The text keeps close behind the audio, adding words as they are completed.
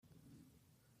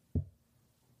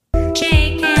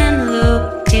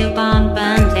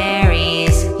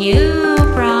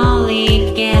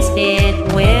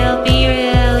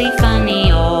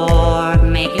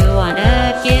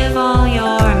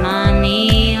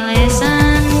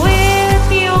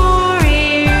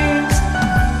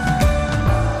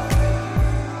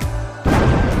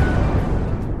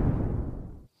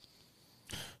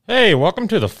Hey, welcome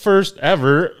to the first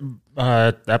ever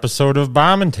episode of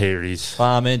Bombentaries.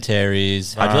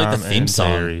 Bombentaries. How'd you like the theme song?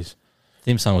 Bombentaries.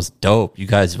 Theme song was dope. You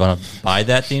guys want to buy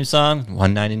that theme song?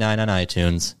 $1.99 on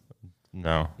iTunes.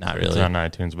 No, Not It's really. on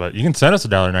iTunes, but you can send us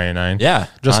 $1.99. Yeah.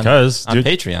 Just on- because, on dude.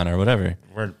 Patreon or whatever.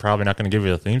 We're probably not going to give you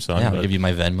the theme song. Yeah, but, I'll give you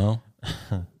my Venmo.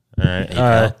 all right.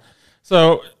 PayPal.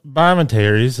 So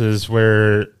Bombentaries is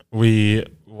where we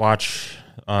watch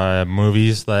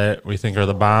movies that we think are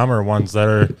the bomb or ones that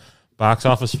are box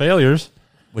office failures.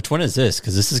 Which one is this?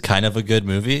 Because this is kind of a good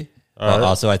movie. But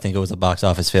also, I think it was a box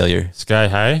office failure. Sky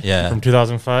High Yeah. from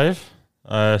 2005,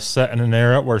 set in an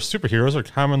era where superheroes are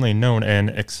commonly known and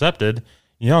accepted.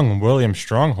 Young William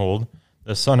Stronghold,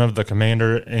 the son of the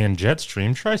commander in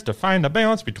Jetstream, tries to find a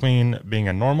balance between being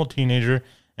a normal teenager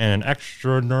and an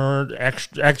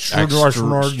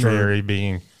extraordinary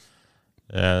being.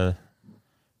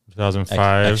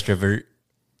 2005 Extrovert.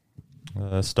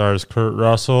 stars Kurt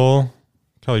Russell,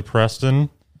 Kelly Preston,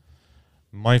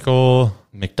 Michael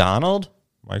McDonald?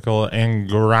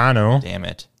 Angarano, Damn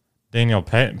it. Daniel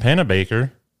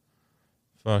Panabaker,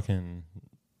 fucking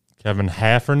Kevin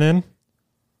Heffernan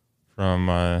from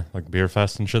like Beer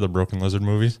Fest and shit, the Broken Lizard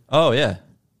movies. Oh, yeah.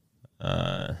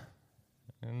 And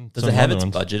Does some it have other its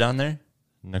ones. budget on there?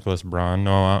 Nicholas Braun.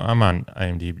 No, I'm on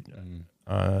IMDb.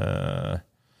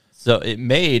 So it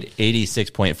made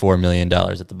 $86.4 million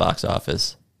at the box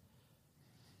office.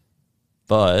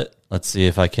 But let's see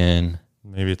if I can...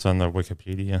 Maybe it's on the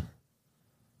Wikipedia.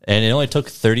 And it only took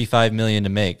 $35 million to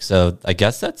make. So I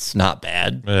guess that's not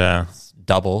bad. Yeah, It's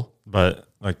double. but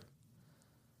like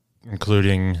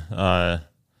including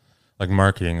like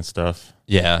marketing and stuff,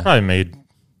 Yeah. probably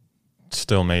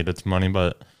still made its money.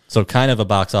 But So kind of a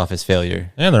box office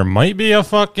failure. yeah, there might be a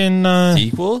fucking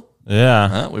Sequel?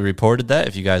 yeah. We reported that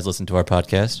if you guys listen to our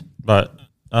podcast. But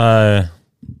I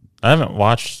haven't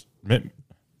watched.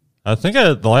 I think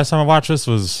the last time I watched this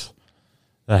was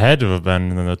it had to have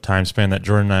been in the time span that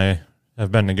Jordan and I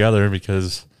have been together.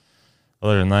 Because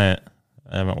other than that,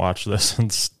 I haven't watched this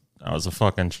since I was a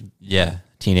fucking Yeah.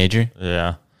 Teenager.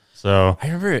 yeah. So I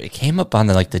remember it came up on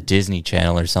the Disney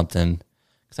Channel or something.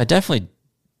 Because I definitely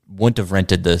wouldn't have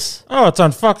rented this. it's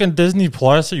on fucking Disney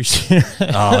Plus. Are you serious?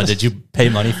 Oh, did you pay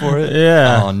money for it?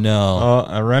 Yeah. Oh, no.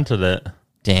 I rented it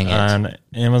Dang it. on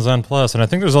Amazon Plus, and I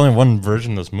think there's only one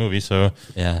version of this movie. So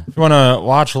Yeah. if you want to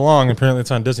watch along, apparently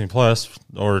it's on Disney Plus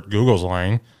or Google's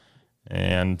lying.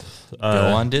 And Go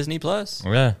on Disney Plus.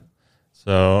 yeah.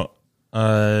 So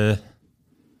I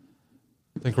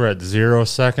think we're at 0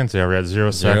 seconds. Yeah, we're at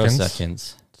 0 0 seconds.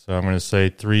 seconds. So I'm going to say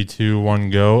 3, 2, 1,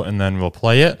 go, and then we'll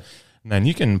play it. And then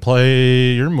you can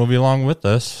play your movie along with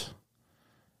us.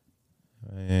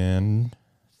 And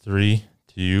 3,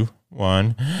 2,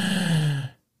 1,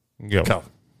 go. Go. All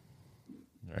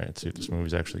right, let's see if this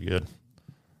movie's actually good.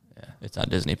 Yeah. It's on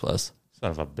Disney Plus.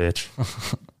 Son of a bitch.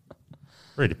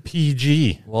 Rated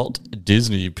PG. Walt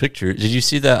Disney Pictures. Did you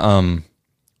see that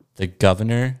the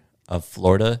governor of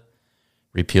Florida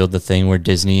repealed the thing where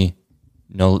Disney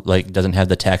doesn't have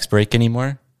the tax break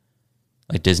anymore?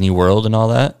 Like Disney World and all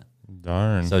that.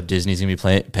 Darn. So Disney's going to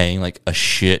be paying like a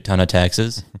shit ton of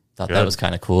taxes. Thought that Good. was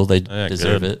kind of cool. They Yeah,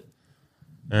 deserve good. it.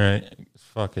 All right,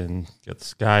 fucking get the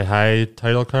Sky High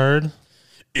title card.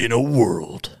 In a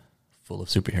world full of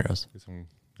superheroes.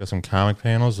 Got some comic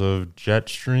panels of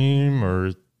Jetstream,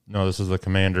 or no, this is the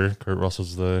commander. Kurt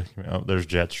Russell's there's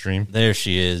Jetstream. There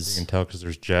she You is. can tell because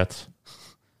there's jets.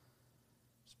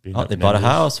 Speeding Oh, up they bought a ninjas.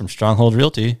 house from Stronghold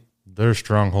Realty. There's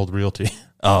Stronghold Realty.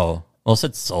 Oh, well, it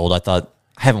said sold. I thought,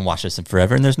 I haven't watched this in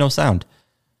forever, and there's no sound.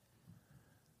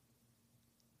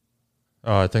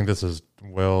 Oh, I think this is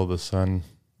Will, the son,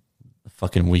 The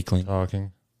fucking weakling.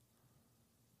 talking.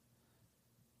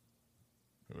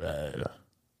 Right.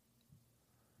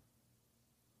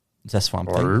 Is that Swamp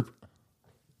Thing?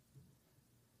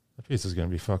 That piece is gonna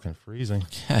be fucking freezing.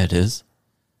 Yeah, it is.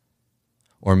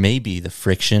 Or maybe the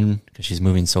friction because she's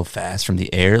moving so fast from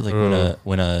the air, like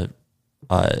when a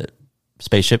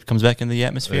spaceship comes back into the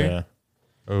atmosphere. Yeah.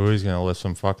 Oh, he's gonna lift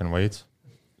some fucking weights.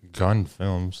 Gun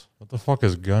Films. What the fuck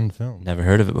is Gun Films? Never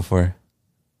heard of it before.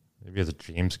 Maybe it's a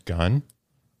James Gunn.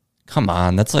 Come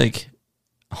on, that's like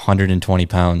 120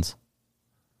 pounds.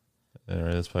 Yeah,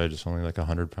 that's probably just only like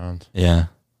 100 pounds. Yeah,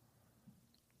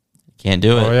 can't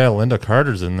do it. Oh yeah, Linda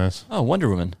Carter's in this. Oh, Wonder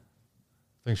Woman.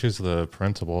 I think she's the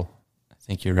principal. I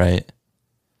think you're right.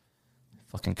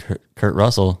 Fucking Kurt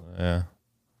Russell, Yeah.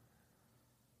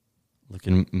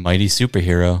 looking mighty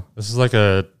superhero. This is like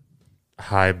a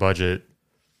high budget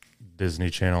Disney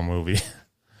Channel movie.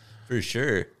 For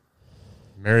sure.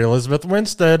 Mary Elizabeth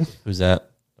Winstead. Who's that?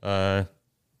 An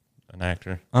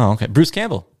actor. Oh, okay. Bruce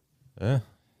Campbell. Yeah.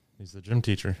 He's the gym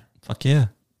teacher. Fuck yeah.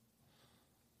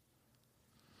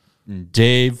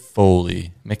 Dave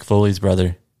Foley, Mick Foley's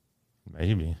brother.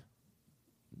 Maybe.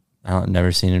 I've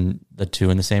never seen the two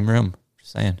in the same room.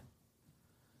 Just saying.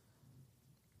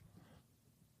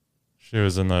 She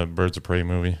was in the Birds of Prey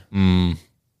movie.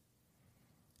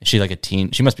 Is she like a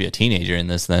teen? She must be a teenager in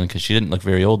this then, because she didn't look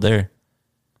very old there.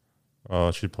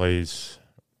 Well, she plays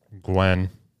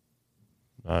Gwen.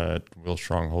 Will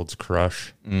Stronghold's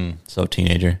crush. So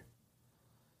teenager.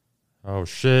 Oh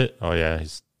shit! Oh yeah,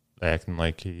 he's acting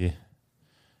like he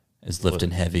Is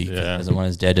lifting heavy. Yeah. Doesn't want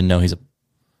his dad to know he's a...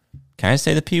 Can I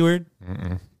say the P word?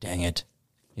 Mm-mm. Dang it.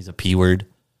 He's a P word.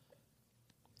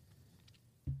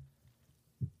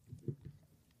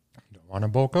 Don't want to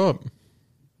bulk up.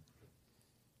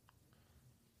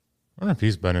 I wonder if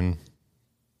he's been in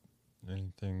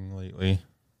anything lately.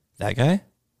 That guy?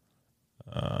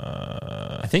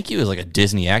 I think he was like a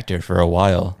Disney actor for a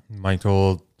while.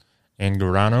 Michael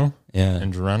Angarano. Yeah.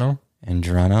 Andromeda.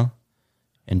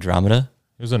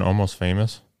 He was in Almost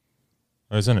Famous.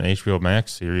 He was in an HBO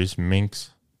Max series,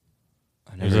 Minx.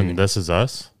 He was in This Is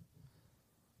Us.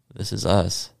 This Is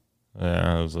Us.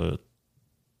 Yeah, it was a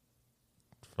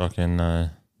fucking...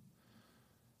 I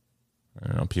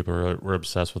don't know, people were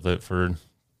obsessed with it for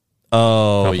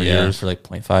Oh, couple yeah, years. for like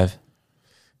 0.5.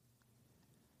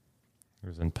 He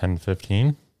was in Pen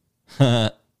 15.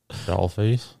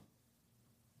 Dollface.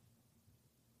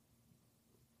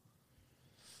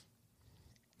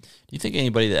 Do you think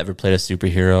anybody that ever played a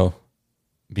superhero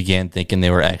began thinking they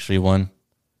were actually one?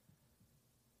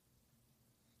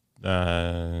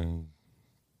 I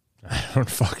don't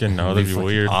fucking know. That'd be fucking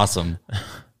weird. Awesome.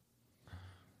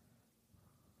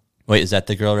 Wait, is that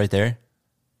the girl right there?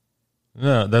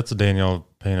 No, that's Danielle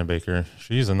Panabaker.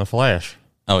 She's in The Flash.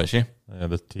 Oh, is she? Yeah,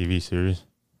 the TV series.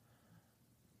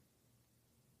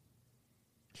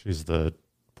 She's the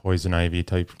poison ivy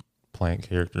type plant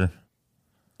character.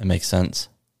 That makes sense.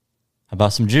 How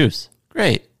about some juice?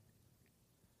 Great.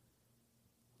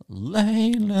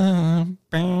 Layla.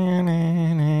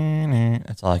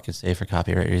 That's all I could say for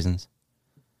copyright reasons.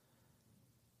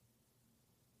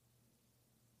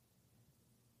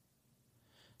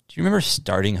 Do you remember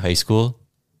starting high school?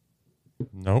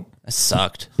 Nope. That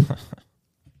sucked. I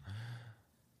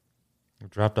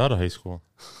dropped out of high school.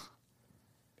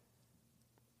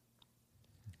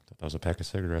 Thought that was a pack of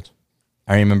cigarettes.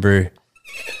 I remember.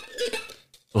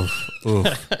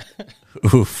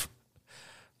 Oof.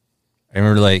 I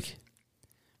remember, like,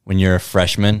 when you're a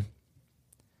freshman,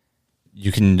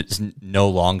 you can just no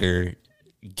longer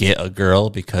get a girl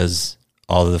because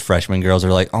all of the freshman girls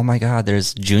are like, oh my God,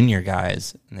 there's junior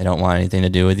guys, and they don't want anything to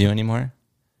do with you anymore.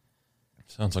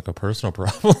 Sounds like a personal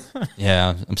problem.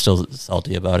 Yeah, I'm still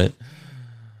salty about it.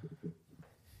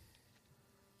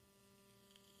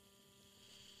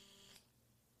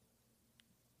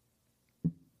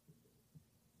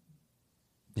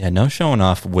 Yeah, no showing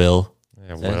off Will.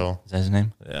 Yeah, Is Will. that his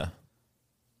name? Yeah.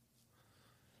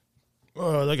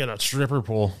 Oh, they got a stripper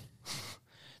pole.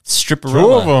 Stripperella.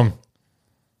 Two of them.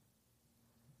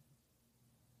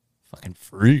 Fucking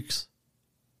freaks.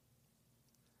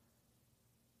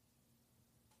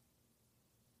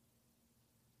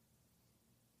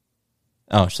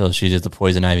 Oh, so she did the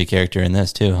Poison Ivy character in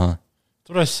this too, huh? That's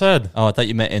what I said. Oh, I thought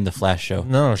you meant in the Flash show.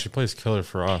 No, she plays Killer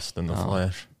Frost in The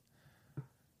Flash.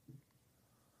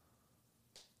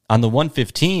 On the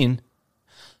 115,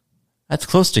 that's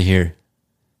close to here.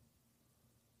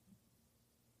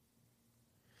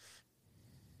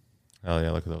 Oh,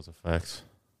 yeah, look at those effects.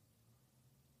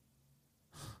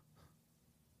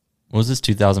 What was this,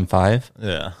 2005?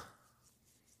 Yeah.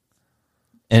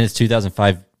 And it's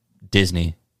 2005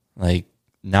 Disney. Like,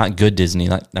 not good Disney,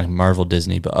 not Marvel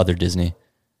Disney, but other Disney.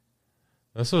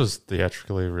 This was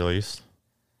theatrically released.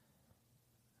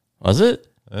 Was it?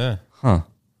 Yeah. Huh.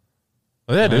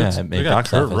 Oh, yeah, dude. yeah, it made They got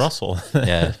box Kurt office. Russell.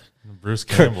 Yeah. Bruce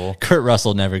Campbell. Kurt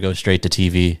Russell never goes straight to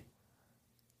TV.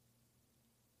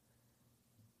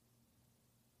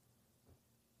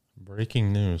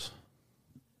 Breaking news.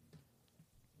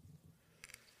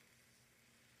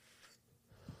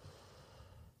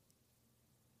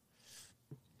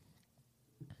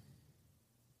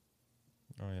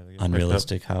 Oh, yeah, they get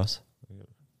Unrealistic house.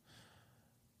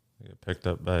 They get picked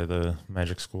up by the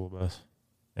Magic School Bus.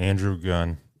 Andrew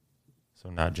Gunn. So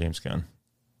not James Gunn.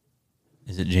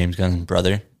 Is it James Gunn's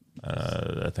brother?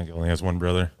 I think he only has one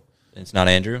brother. It's not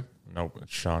Andrew? Nope,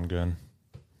 it's Sean Gunn.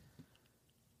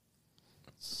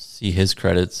 See his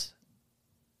credits.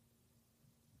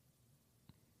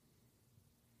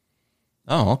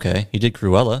 Oh, okay. He did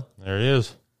Cruella. There he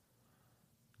is.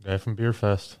 Guy from Beer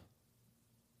Fest.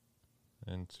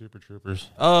 And Super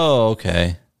Troopers. Oh,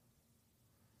 okay.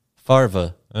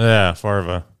 Farva. Yeah,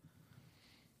 Farva.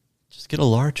 Just get a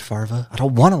large Farva. I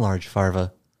don't want a large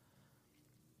Farva.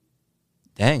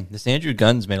 Dang, this Andrew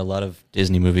Gunn's made a lot of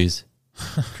Disney movies.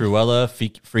 Cruella,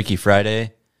 Freaky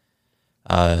Friday,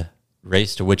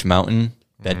 Race to Witch Mountain,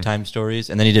 Bedtime Stories,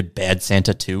 and then he did Bad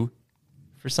Santa 2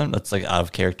 for something that's like out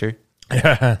of character.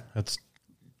 Yeah, that's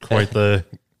quite the...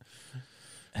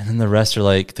 And then the rest are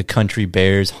like The Country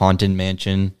Bears, Haunted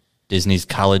Mansion, Disney's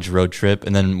College Road Trip,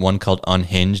 and then one called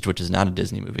Unhinged, which is not a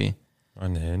Disney movie.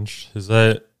 Unhinged? Is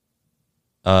that...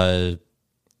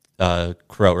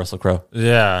 Russell Crowe.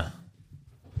 Yeah.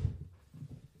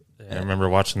 I remember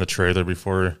watching the trailer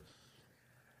before,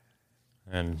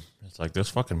 and it's like, this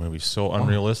fucking movie's so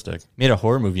unrealistic. Made a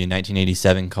horror movie in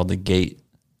 1987 called The Gate.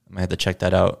 I might have to check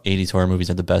that out. 80s horror movies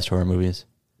are the best horror movies.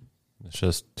 It's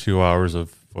just 2 hours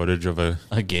of footage of a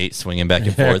gate swinging back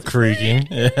and forth. Creaking.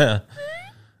 Yeah.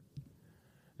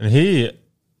 And he,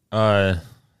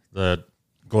 the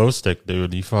glow stick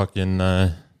dude, he fucking,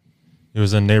 he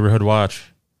was in Neighborhood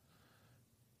Watch.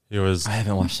 He was... I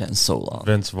haven't watched that in so long.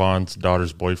 Vince Vaughn's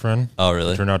daughter's boyfriend. Oh,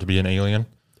 really? Turned out to be an alien.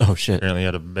 Oh, shit. Apparently he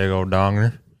had a big old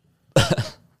donger.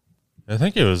 I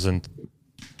think he was in...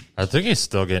 I think he's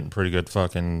still getting pretty good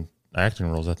fucking acting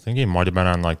roles. I think he might have been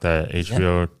on like that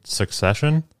HBO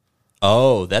Succession.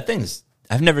 Oh, that thing's...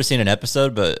 I've never seen an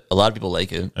episode, but a lot of people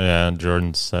like it. Yeah,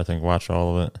 Jordan's, I think, watched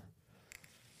all of it.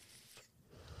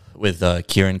 With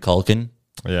Kieran Culkin.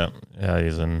 Yeah,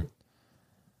 he's in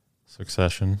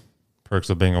Succession. Perks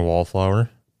of Being a Wallflower.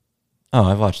 Oh,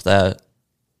 I've watched that.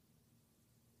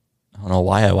 I don't know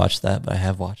why I watched that, but I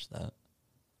have watched that.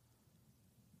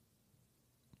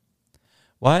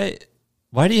 Why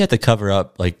do you have to cover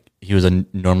up like he was a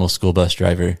normal school bus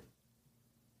driver?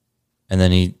 And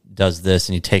then he does this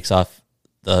and he takes off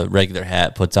the regular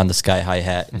hat, puts on the sky-high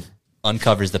hat,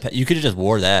 uncovers the... You could have just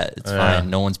wore that. It's fine.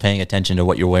 No one's paying attention to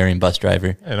what you're wearing, bus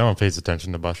driver. Yeah, no one pays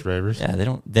attention to bus drivers. Yeah,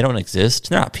 they don't exist.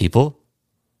 They're not people.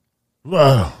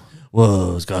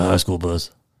 Whoa, sky-high school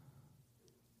bus.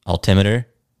 Altimeter.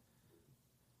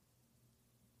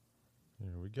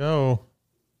 Here we go.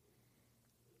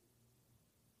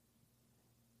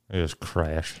 They just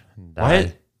crash and die.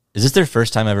 Why? Is this their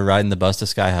first time ever riding the bus to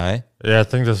Sky High? Yeah, I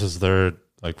think this is their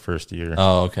like first year.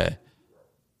 Oh, okay.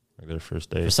 Like their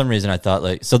first day. For some reason, I thought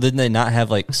like, so didn't they not have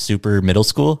like super middle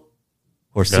school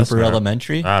or super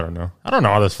elementary? I don't know. I don't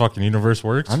know how this fucking universe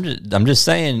works. I'm just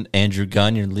saying, Andrew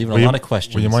Gunn, you're leaving a lot of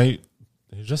questions.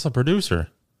 He's just a producer.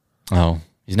 Oh,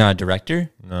 he's not a director?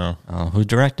 No. Oh, who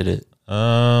directed it?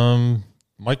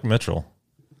 Mike Mitchell.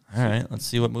 All right, let's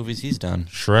see what movies he's done.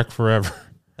 Shrek Forever.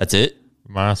 That's it?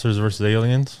 Monsters vs.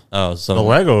 Aliens. Oh, so the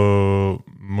Lego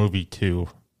Movie 2.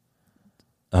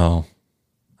 Oh,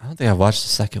 I don't think I watched the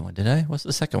second one. Did I? What's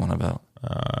the second one about?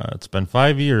 It's been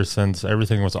 5 years since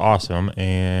everything was awesome,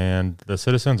 and the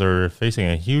citizens are facing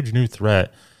a huge new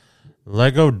threat.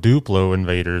 Lego Duplo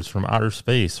invaders from outer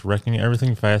space, wrecking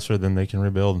everything faster than they can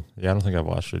rebuild. Yeah, I don't think I've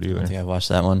watched it either. I don't think I watched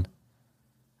that one.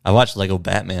 I watched Lego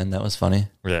Batman. That was funny.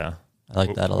 Yeah. I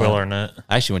like that a lot. Will Arnett.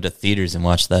 I actually went to theaters and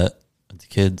watched that with the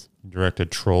kids.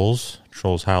 Directed Trolls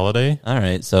Holiday. All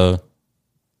right, so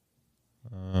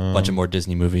a bunch of more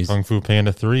Disney movies. Kung Fu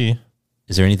Panda 3.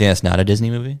 Is there anything that's not a Disney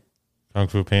movie? Kung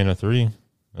Fu Panda 3.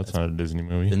 That's not a Disney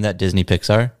movie. Isn't that Disney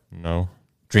Pixar? No.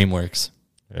 DreamWorks.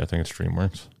 Yeah, I think it's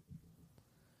DreamWorks.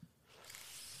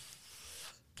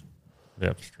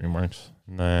 Yep, it's DreamWorks.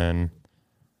 And then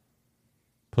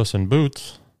Puss in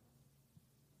Boots.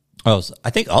 Oh, so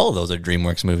I think all of those are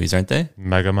DreamWorks movies, aren't they?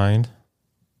 Megamind.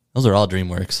 Those are all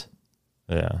DreamWorks.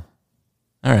 Yeah.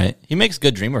 All right. He makes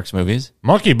good DreamWorks movies.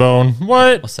 Monkey Bone.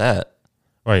 What? What's that?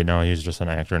 Wait, no, he's just an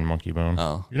actor in Monkey Bone.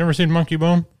 Oh. You never seen Monkey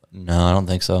Bone? No, I don't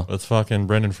think so. With fucking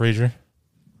Brendan Fraser?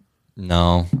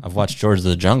 No. I've watched George of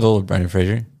the Jungle with Brendan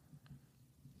Fraser.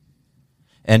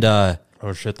 And, oh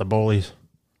shit, the bullies.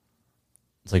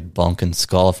 It's like Bunk and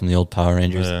Skull from the old Power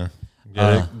Rangers. Yeah.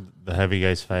 Get it? The heavy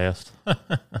guy's fast.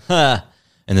 And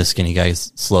the skinny guy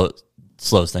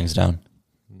slows things down.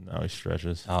 No, he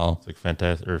stretches. Oh. It's like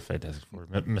Fantastic Four.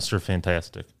 Mr.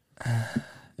 Fantastic.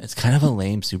 It's kind of a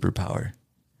lame superpower.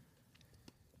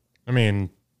 I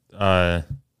mean,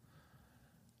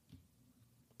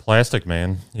 Plastic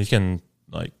Man, he can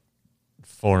like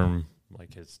form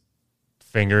like his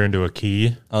finger into a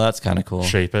key. Oh, that's kind of cool.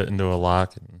 Shape it into a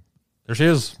lock. And there she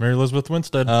is, Mary Elizabeth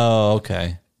Winstead. Oh,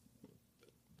 okay.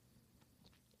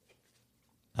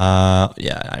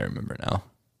 Yeah, I remember now.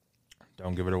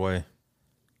 Don't give it away.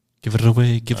 Give it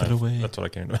away, give it away. That's what I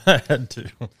came to my head too.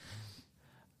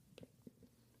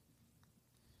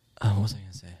 Oh, what was I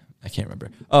going to say? I can't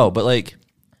remember. Oh, but like,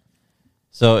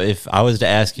 so if I was to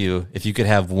ask you if you could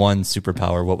have one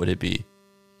superpower, what would it be?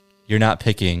 you're not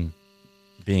picking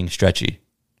being stretchy.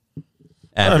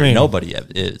 Ever. Nobody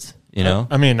is, you know?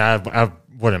 I mean, I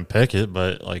wouldn't pick it,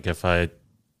 but like if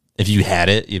you had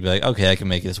it, you'd be like, okay, I can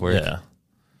make this work. Yeah.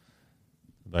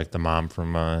 Like the mom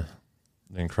from The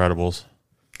Incredibles.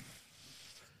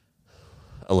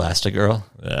 Elastigirl.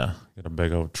 Yeah. Got a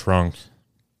big old trunk.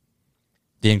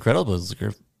 The Incredibles is a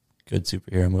good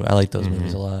superhero movie. I like those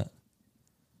movies a lot.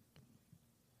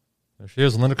 There she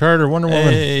is, Linda Carter, Wonder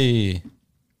Woman. Hey.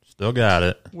 Still got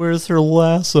it. Where's her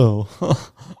lasso?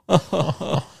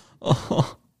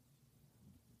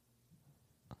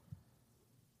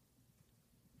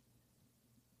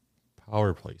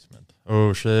 Power placement.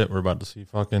 Oh, shit. We're about to see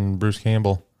fucking Bruce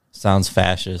Campbell. Sounds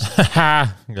fascist.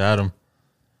 Ha! Got him.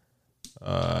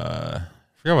 I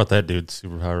forgot what that dude's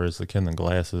superpower is. The kid in the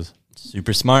glasses.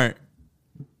 Super smart.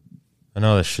 I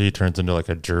know that she turns into like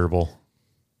a gerbil.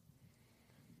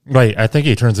 Wait, I think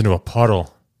he turns into a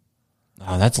puddle.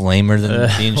 Oh, that's lamer than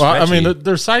being stretchy. Well, I mean,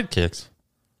 they're sidekicks.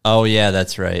 Oh, yeah,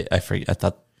 that's right. I forget. I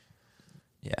thought,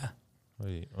 yeah.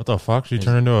 Wait, what the fuck? She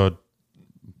turned into a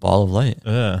ball of light.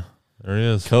 Yeah, there he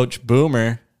is. Coach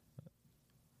Boomer.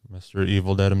 Mr.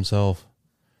 Evil Dead himself.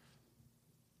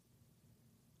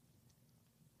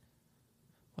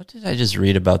 What did I just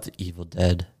read about the Evil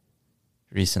Dead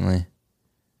recently?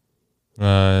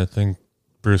 I think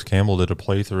Bruce Campbell did a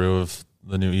playthrough of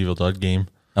the new Evil Dead game.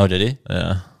 Oh, did he?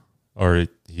 Yeah. Or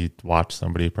he watched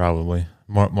somebody, probably.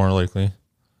 More likely.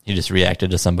 He just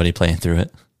reacted to somebody playing through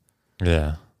it.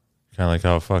 Yeah. Kind of like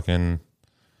how fucking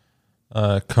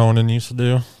Conan used to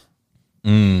do.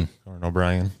 Conan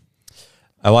O'Brien.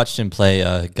 I watched him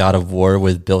play God of War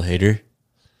with Bill Hader.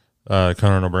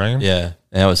 Conan O'Brien? Yeah,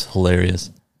 and that was hilarious.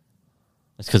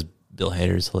 That's because Bill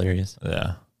Hader is hilarious.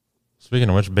 Yeah. Speaking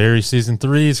of which, Barry Season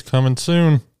 3 is coming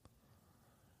soon.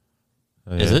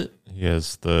 Is it? He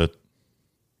has the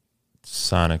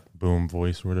Sonic Boom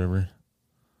voice or whatever.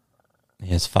 He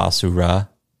has Fasu Ra.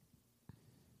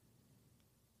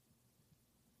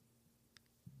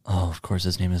 Oh, of course,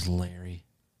 his name is Larry.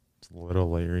 It's little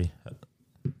Larry. I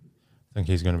think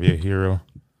he's going to be a hero.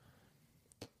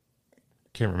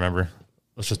 Can't remember.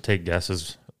 Let's just take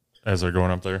guesses as they're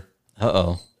going up there.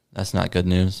 Uh-oh. That's not good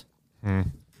news.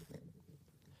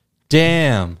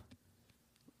 Damn.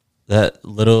 That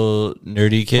little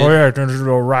nerdy kid. Oh, yeah, it turns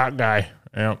into a rock guy.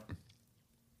 Yep.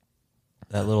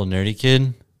 That little nerdy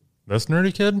kid. This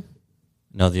nerdy kid?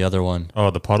 No, the other one. Oh,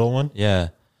 the puddle one? Yeah.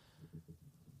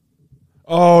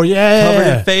 Oh, yeah.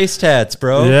 Covered in face tats,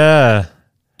 bro. Yeah.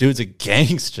 Dude's a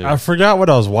gangster. I forgot what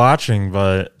I was watching,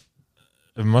 but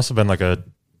it must have been like a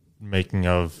making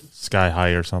of Sky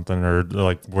High or something, or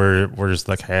like we're just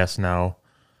the cast now.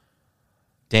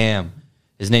 Damn.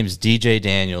 His name's DJ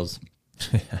Daniels.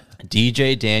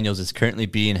 DJ Daniels is currently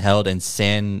being held in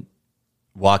San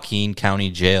Joaquin County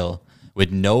Jail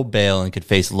with no bail and could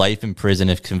face life in prison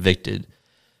if convicted.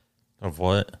 Of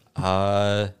what?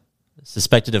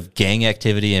 Suspected of gang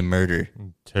activity and murder.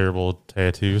 Terrible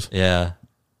tattoos. Yeah.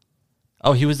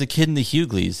 Oh, he was the kid in the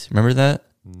Hughleys. Remember that?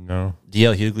 No.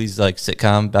 D.L. Hughley's like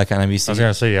sitcom back on NBC. I was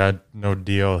gonna say, yeah, I know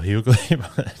D.L. Hughley,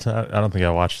 but I don't think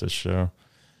I watched this show.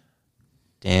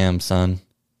 Damn, son.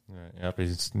 Yep,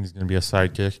 he's gonna be a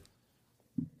sidekick.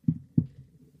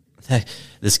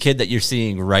 This kid that you're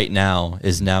seeing right now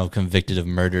is now convicted of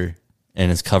murder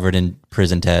and is covered in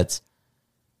prison tats.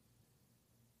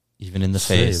 Even in the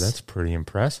face. That's pretty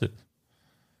impressive.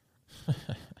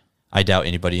 I doubt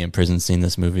anybody in prison's seen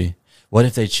this movie. What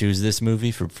if they choose this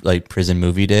movie for like prison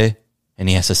movie day and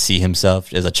he has to see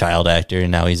himself as a child actor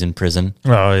and now he's in prison?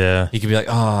 Oh yeah. He could be like,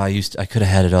 "Oh, I could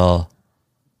have had it all."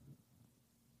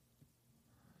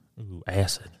 Ooh,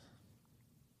 acid.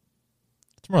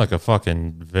 It's more like a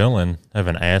fucking villain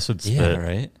having acid spit. Yeah,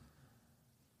 right.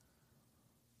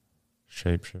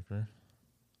 Shapeshifter.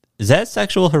 Is that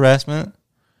sexual harassment?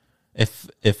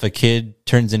 If a kid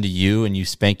turns into you and you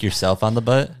spank yourself on the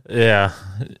butt? Yeah.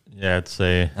 Yeah, I'd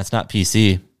say That's not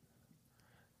PC.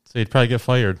 so you'd probably get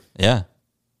fired. Yeah.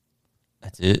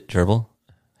 That's it. Gerbil.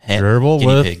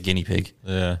 Gerbil Guinea pig.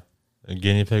 Yeah. A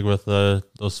guinea pig with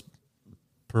those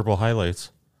purple highlights.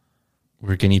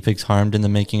 Were guinea pigs harmed in the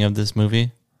making of this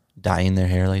movie? Dyeing their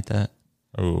hair like that?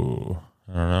 Oh,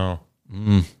 I don't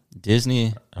know.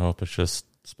 Disney. I hope it's just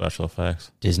special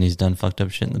effects. Disney's done fucked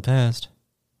up shit in the past.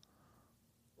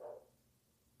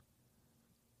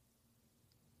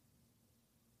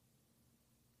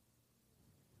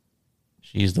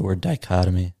 She used the word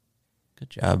dichotomy. Good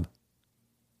job.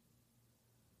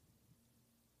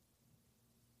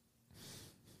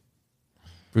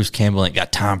 Bruce Campbell ain't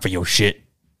got time for your shit.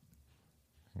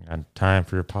 Got time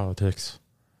for your politics.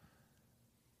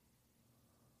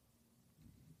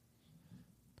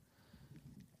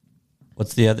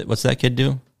 What's that kid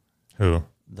do? Who?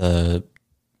 The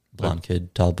blonde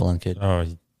kid, tall blonde kid. Oh,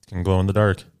 he can glow in the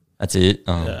dark. That's it.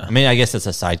 Yeah. I mean, I guess it's a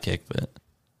sidekick, but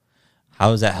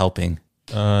how is that helping?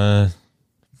 I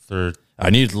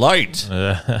need light.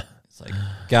 It's like,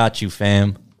 got you,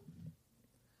 fam.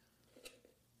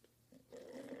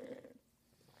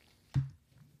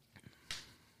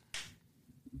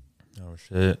 Oh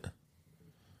shit.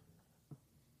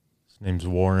 His name's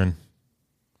Warren.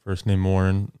 First name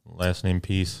Warren, last name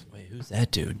Peace. Wait, who's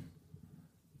that dude?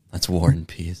 That's War and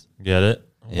Peace. Get it?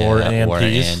 Yeah, War and War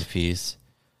Peace. and Peace.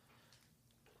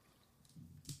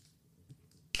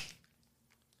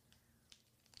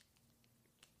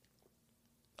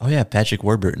 Oh yeah, Patrick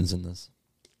Warburton's in this.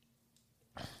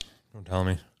 Don't tell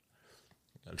me.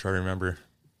 Gotta try to remember.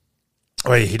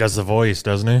 Wait, he does the voice,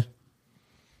 doesn't he?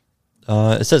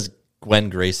 It says Gwen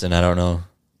Grayson. I don't know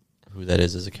who that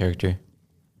is as a character.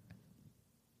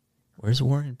 Where's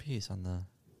War and Peace on the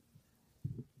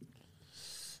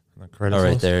credits Oh, right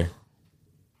list? there.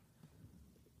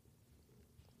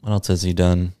 What else has he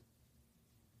done?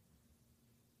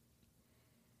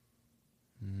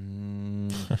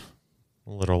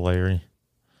 Little Larry.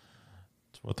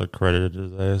 That's what they're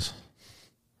credited as.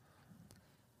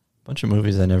 Bunch of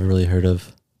movies I never really heard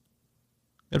of.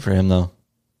 Good for him, though.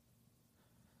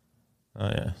 Oh,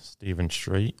 yeah. Stephen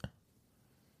Strait.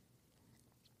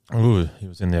 Ooh, he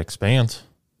was in The Expanse.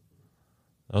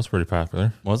 That was pretty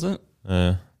popular. Was it?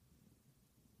 Yeah.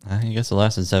 I guess it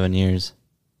lasted 7 years.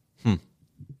 Yep.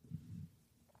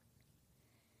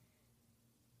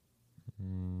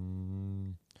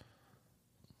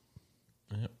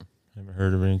 Haven't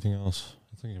heard of anything else.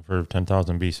 I think I've heard of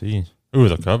 10,000 BC. Ooh,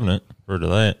 The Covenant. Heard of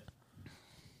that.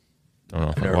 Don't know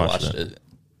if I I never watched watched it. it.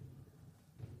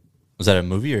 Was that a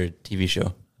movie or a TV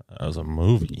show? That was a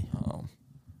movie Oh.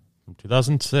 from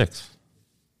 2006.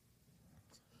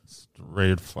 It's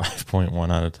rated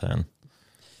 5.1 out of 10.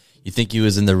 You think he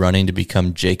was in the running to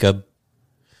become Jacob?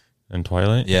 In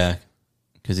Twilight? Yeah,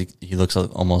 because he looks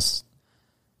almost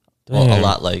a Damn.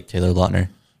 lot like Taylor Lautner.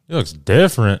 He looks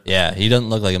different. Yeah, he doesn't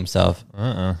look like himself.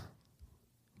 Uh-uh.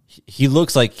 He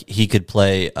looks like he could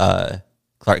play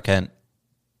Clark Kent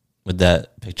with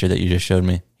that picture that you just showed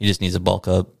me. He just needs to bulk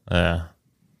up. Yeah.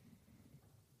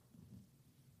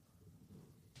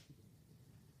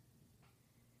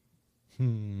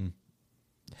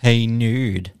 Hey,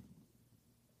 nerd.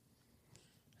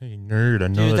 Hey, nerd, I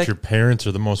know Dude, that your parents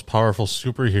are the most powerful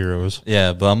superheroes.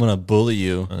 Yeah, but I'm going to bully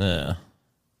you. Yeah.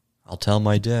 I'll tell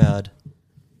my dad.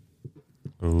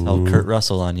 Tell Ooh. Kurt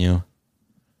Russell on you.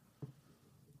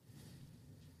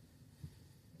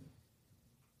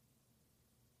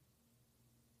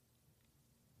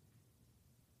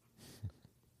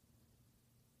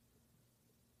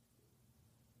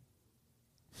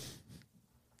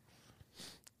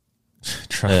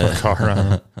 Drive a car on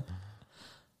him.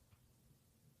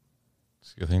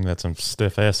 It's a good thing that's some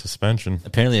stiff-ass suspension.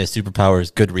 Apparently his superpower is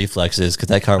good reflexes because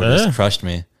that car would have Yeah. just crushed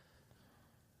me.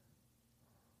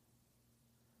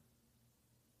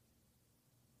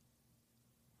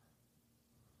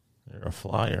 You're a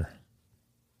flyer.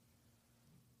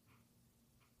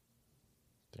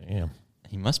 Damn.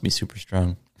 He must be super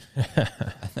strong. I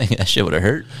think that shit would have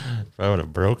hurt. If I would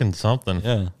have broken something.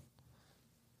 Yeah.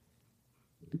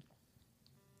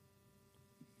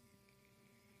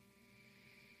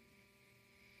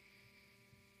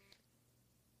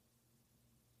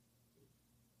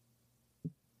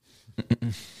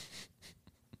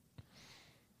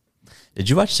 Did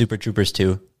you watch Super Troopers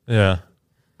 2? Yeah.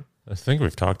 I think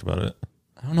we've talked about it.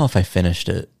 I don't know if I finished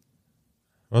it. It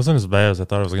wasn't as bad as I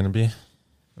thought it was going to be. I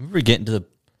remember getting to the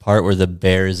part where the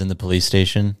bear is in the police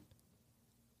station.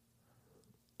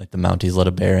 Like the Mounties let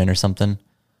a bear in or something.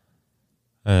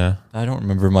 Yeah. I don't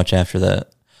remember much after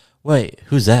that. Wait,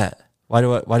 who's that? Why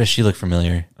does she look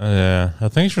familiar? Yeah. I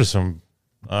think she's from...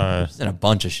 She's in a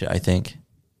bunch of shit, I think.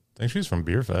 I think she's from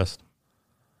Beer Fest.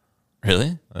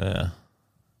 Really? Yeah.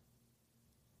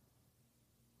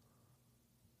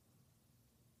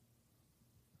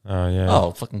 Oh, yeah.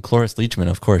 Oh, fucking Cloris Leachman,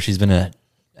 of course. She's been in an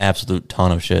absolute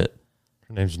ton of shit.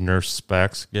 Her name's Nurse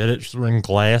Specs. Get it? She's wearing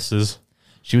glasses.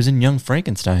 She was in Young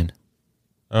Frankenstein.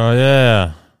 Oh,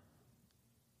 yeah.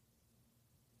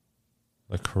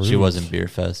 The Cruise. She was in Beer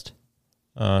Fest.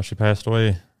 She passed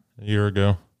away a year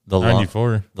ago. The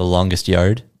 94. The Longest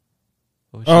Yard.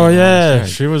 What was she Oh, in The yeah. Longest Yard?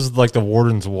 She was like the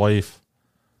warden's wife.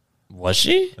 Was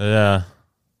she? Yeah.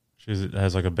 She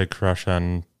has like a big crush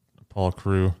on Paul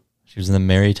Crewe. She was in the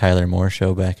Mary Tyler Moore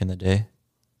Show back in the day.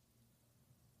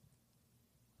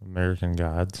 American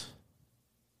Gods.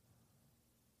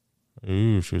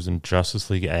 Ooh, she was in Justice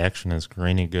League Action as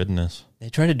Granny Goodness. They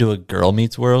tried to do a Girl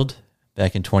Meets World,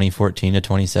 back in 2014 to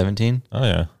 2017. Oh,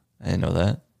 yeah. I didn't know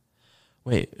that.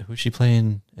 Wait, who's she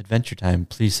playing Adventure Time?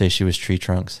 Please say she was Tree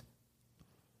Trunks.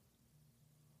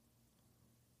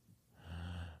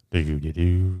 Turns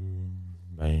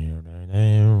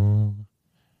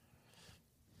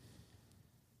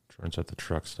at the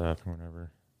truck stop or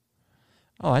whatever.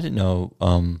 Oh, I didn't know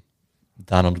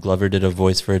Donald Glover did a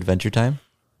voice for Adventure Time.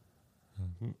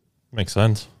 Makes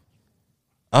sense.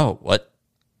 Oh, what?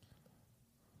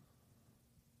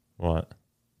 What?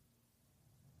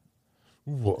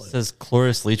 It says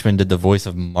Cloris Leachman did the voice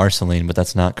of Marceline, but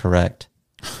that's not correct.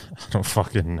 I don't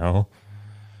fucking know.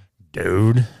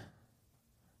 Dude.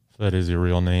 If that is your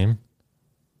real name.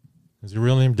 Is your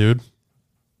real name Dude?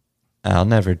 I'll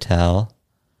never tell.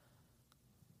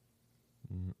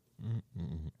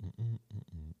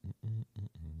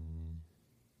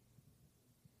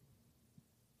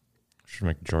 Should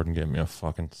make Jordan get me a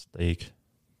fucking steak.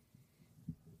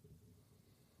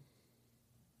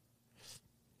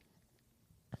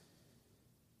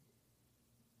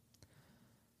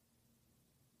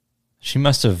 She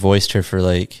must have voiced her for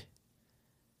like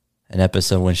an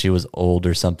episode when she was old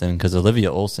or something, because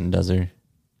Olivia Olsen does her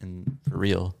for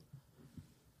real.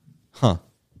 Huh.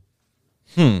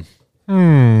 And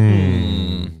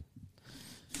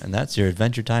that's your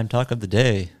Adventure Time talk of the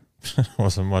day.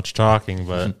 Wasn't much talking,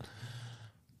 but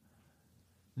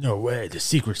no way. The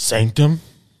secret sanctum.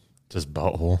 Just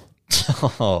butthole.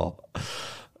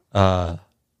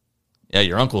 Yeah,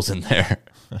 your uncle's in there.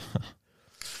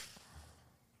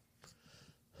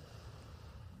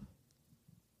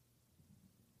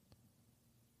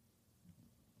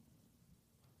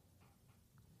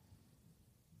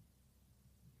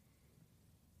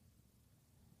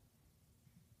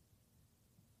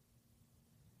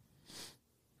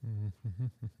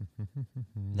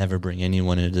 Never bring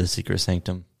anyone into the secret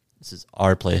sanctum. This is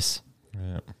our place.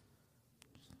 Yeah.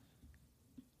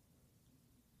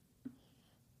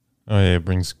 Oh, yeah, it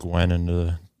brings Gwen into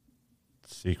the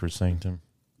secret sanctum.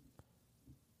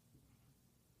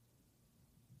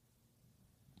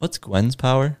 What's Gwen's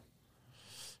power?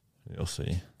 You'll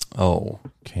see. Oh.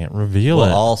 Can't reveal We'll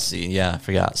it. all see. Yeah, I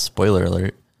forgot. Spoiler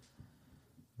alert.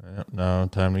 Yep, now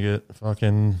time to get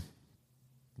fucking,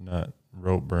 not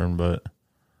rope burn, but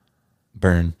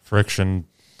Burn. friction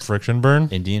burn.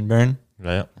 Indian burn.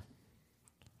 Yep.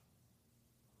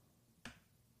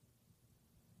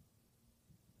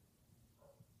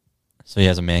 So he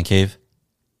has a man cave.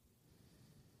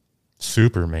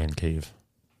 Superman cave.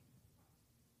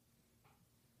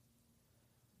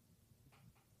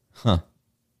 Huh.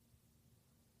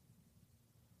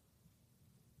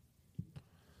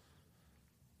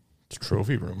 It's a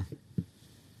trophy room.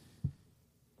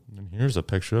 And here's a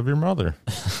picture of your mother.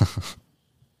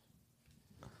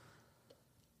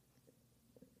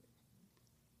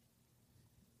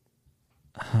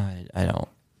 I don't.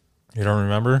 You don't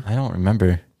remember? I don't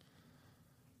remember.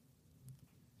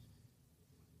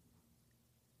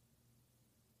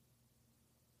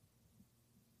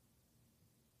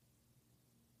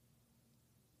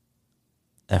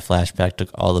 That flashback took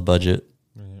all the budget.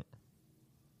 Yep.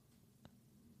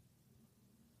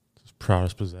 It's his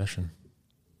proudest possession.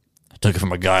 I took it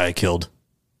from a guy I killed.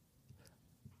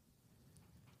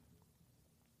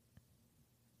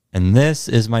 And this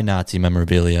is my Nazi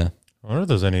memorabilia. I wonder if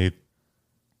there's any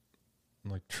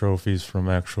like trophies from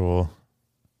actual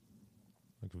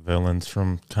like villains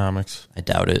from comics. I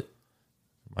doubt it.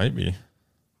 Might be.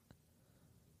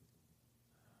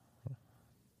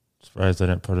 Surprised they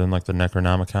didn't put in like the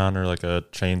Necronomicon or like a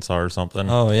chainsaw or something.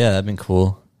 Oh, yeah, that'd been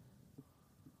cool.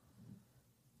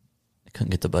 I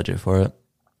couldn't get the budget for it.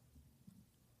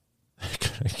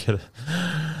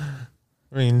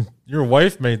 I mean, your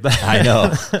wife made that. I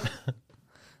know.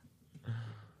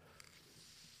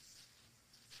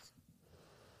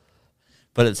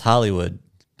 But it's Hollywood.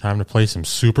 Time to play some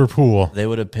Super Pool. They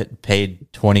would have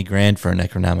paid $20,000 for a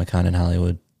Necronomicon in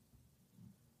Hollywood.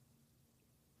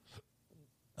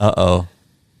 Uh-oh.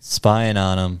 Spying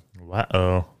on him.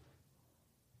 Uh-oh.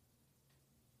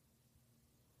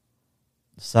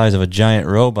 The size of a giant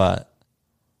robot.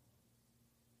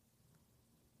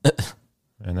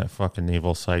 And that fucking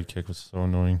evil sidekick was so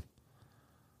annoying.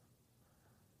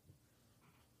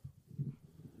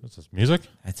 What's this, music?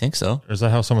 I think so. Or is that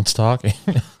how someone's talking?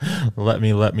 Let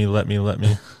me.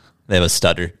 They have a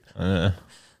stutter.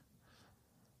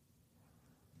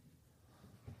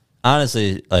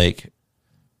 Honestly, like,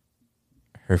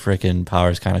 her freaking power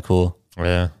is kind of cool.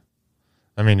 Yeah.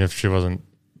 I mean, if she wasn't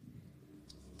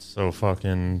so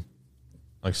fucking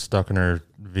like stuck in her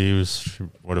views, she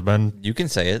would have been You can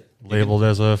say it. labeled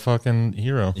as a fucking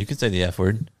hero. You can say the F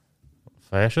word.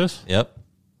 Fascist? Yep.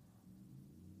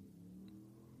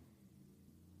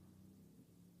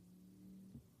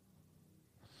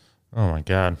 Oh my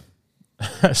god.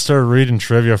 I started reading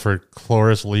trivia for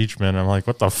Cloris Leachman. I'm like,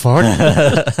 what the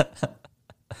fuck?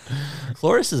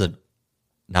 Cloris is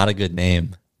not a good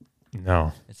name.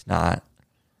 No. It's not.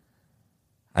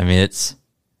 I mean, it's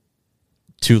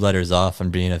 2 letters off from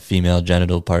being a female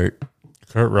genital part.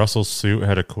 Kurt Russell's suit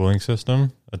had a cooling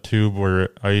system, a tube where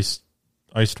iced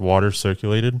water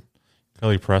circulated.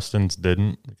 Kelly Preston's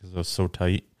didn't because it was so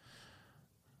tight.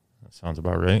 That sounds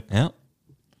about right. Yeah.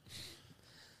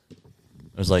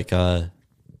 It was like,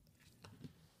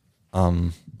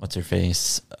 what's her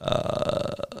face?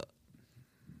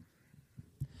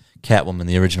 Catwoman,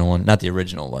 the original one. Not the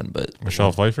original one, but...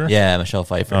 Michelle Pfeiffer? Yeah, Michelle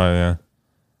Pfeiffer. Oh, yeah.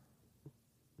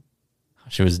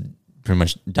 She was pretty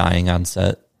much dying on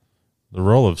set. The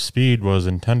role of Speed was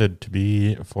intended to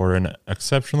be for an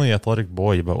exceptionally athletic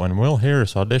boy, but when Will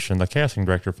Harris auditioned, the casting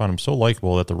director found him so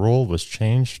likable that the role was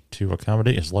changed to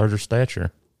accommodate his larger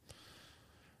stature.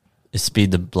 Is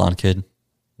Speed the blonde kid?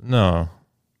 No.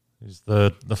 He's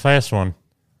the fast one.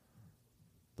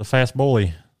 The fast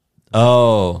bully.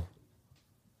 Oh.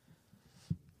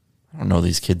 I don't know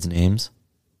these kids' names.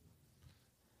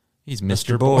 He's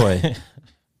Mr. Boy.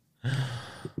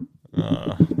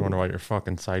 I wonder why your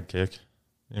fucking sidekick.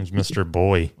 Name's Mr.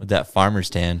 Boy. With that farmer's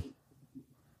tan.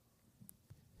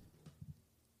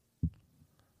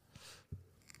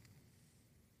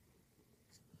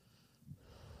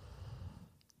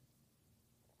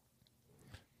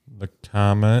 The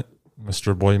comment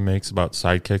Mr. Boy makes about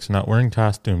sidekicks not wearing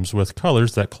costumes with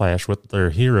colors that clash with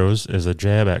their heroes is a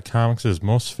jab at comics'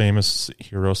 most famous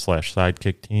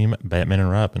hero/sidekick team, Batman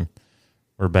and Robin.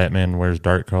 Where Batman wears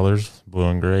dark colors, blue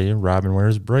and gray. Robin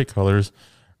wears bright colors,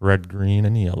 red, green,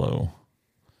 and yellow.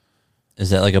 Is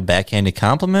that like a backhanded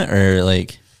compliment or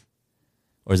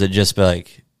is it just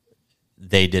like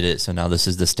they did it, so now this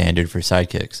is the standard for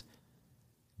sidekicks?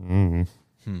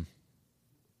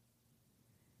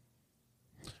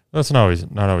 That's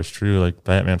not always true. Like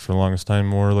Batman for the longest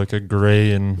time wore like a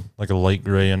gray and like a light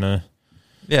gray and a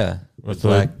with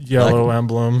a yellow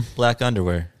emblem. Black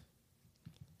underwear.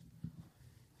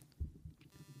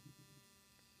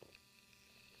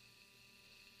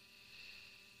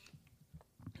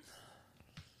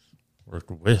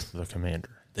 Worked with the commander.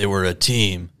 They were a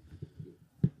team.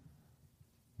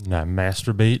 And I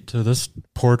masturbate to this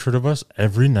portrait of us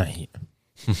every night.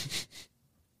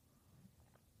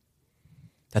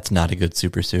 That's not a good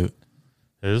super suit.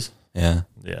 Is? Yeah.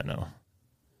 Yeah, no.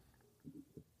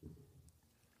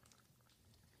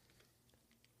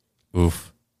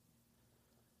 Oof.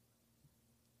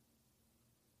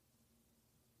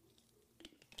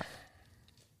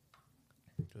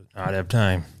 Does not have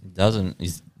time. Doesn't.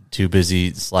 He's too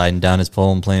busy sliding down his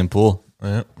pole and playing pool.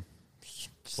 Yep.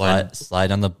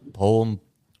 Slide on the pole and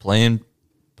playing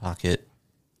pocket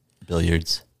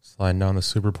billiards. Sliding down the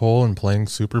super pole and playing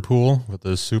super pool with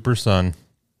his super son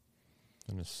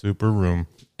in his super room.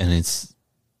 And it's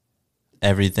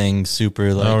everything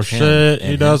super like. Oh shit!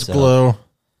 He does glow.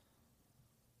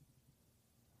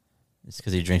 It's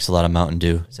because he drinks a lot of Mountain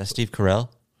Dew. Is that Steve Carell?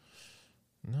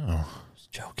 No, I was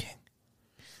joking.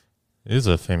 He's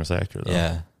a famous actor though.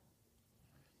 Yeah.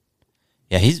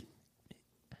 Yeah, he's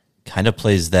kind of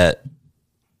plays that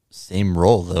same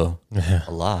role though. Yeah.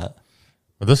 A lot.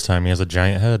 But this time he has a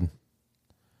giant head.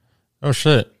 Oh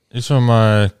shit! He's from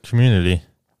Community.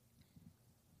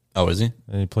 Oh, is he?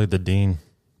 And he played the dean.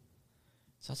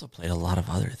 He's also played a lot of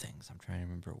other things. I'm trying to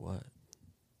remember what.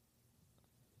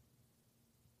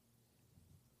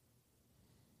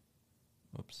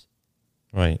 Whoops.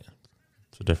 Wait,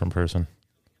 it's a different person.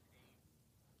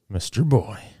 Mr.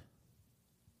 Boy.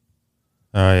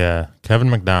 Oh yeah, Kevin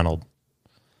McDonald.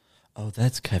 Oh,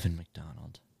 that's Kevin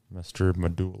McDonald. Mr.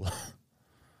 Medulla.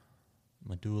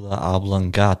 Medulla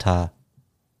oblongata.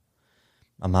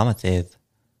 My mama says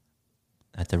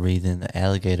that the reason the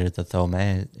alligators are so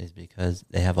mad is because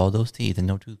they have all those teeth and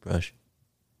no toothbrush.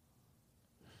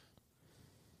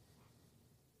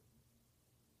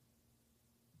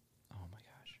 Oh my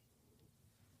gosh.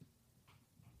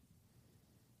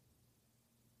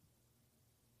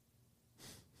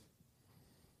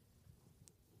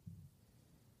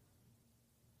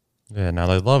 Yeah, now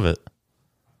they love it.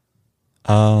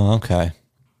 Oh, okay.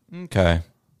 Okay.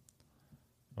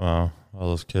 Wow, all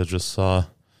those kids just saw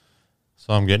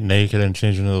him get naked and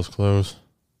change into those clothes.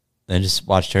 They just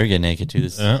watched her get naked too.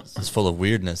 This Yeah. is full of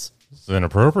weirdness. It's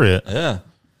inappropriate. Yeah.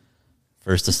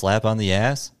 First a slap on the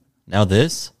ass. Now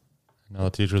this. Now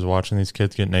the teacher's watching these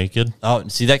kids get naked. Oh,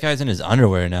 see, that guy's in his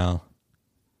underwear now.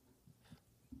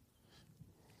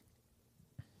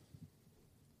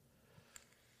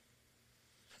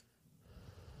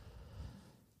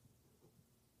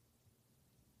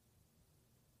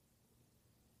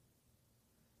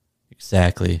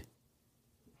 Exactly.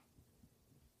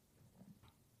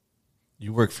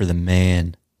 You work for the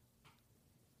man.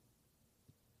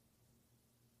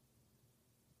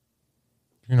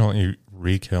 You know, you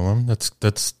re-kill him.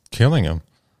 That's killing him.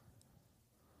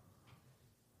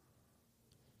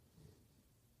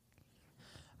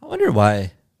 I wonder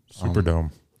why.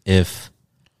 Superdome. If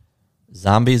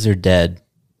zombies are dead,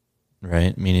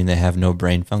 right, meaning they have no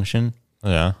brain function,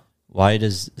 Yeah. why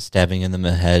does stabbing in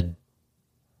the head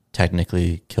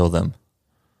technically kill them?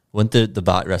 Wouldn't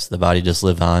the rest of the body just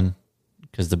live on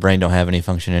because the brain don't have any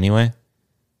function anyway?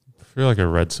 I feel like I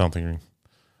read something.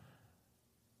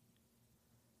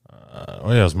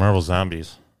 Oh yeah, it was Marvel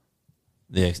Zombies.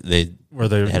 They had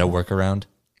a workaround.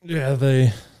 Yeah,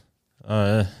 they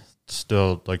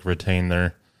still like retain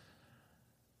their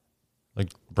like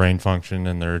brain function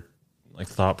and their like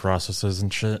thought processes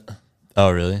and shit.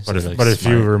 Oh really? But So if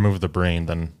you remove the brain,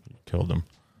 then you killed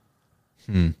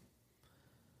them.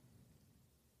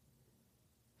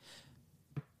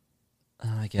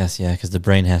 I guess, yeah, because the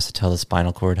brain has to tell the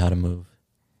spinal cord how to move.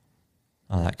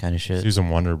 All that kind of shit. It's using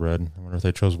Wonder Bread. I wonder if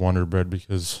they chose Wonder Bread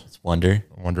because It's Wonder.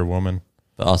 Wonder Woman.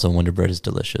 But also Wonder Bread is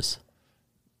delicious.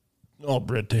 All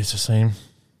bread tastes the same.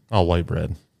 All white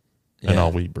bread and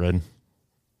all wheat bread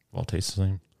all taste the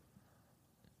same.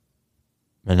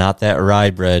 But not that rye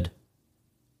bread.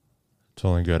 It's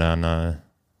only good on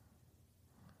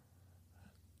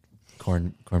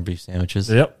Corned beef sandwiches.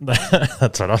 Yep.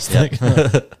 That's what I was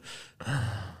thinking.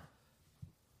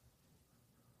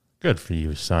 Good for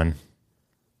you, son.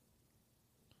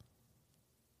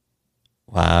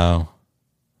 Wow.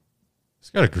 He's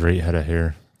got a great head of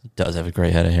hair. He does have a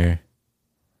great head of hair.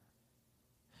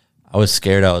 I was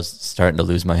scared I was starting to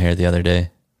lose my hair the other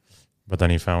day. But then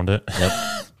he found it. Yep.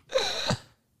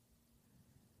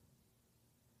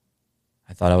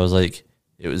 I thought I was like,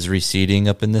 it was receding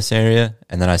up in this area.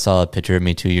 And then I saw a picture of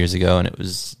me 2 years ago and it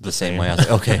was the same way. I was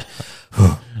like, okay.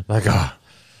 Like, I've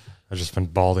just been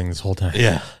balding this whole time.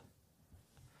 Yeah.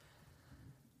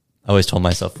 I always told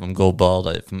myself if I'm go bald,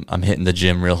 I'm hitting the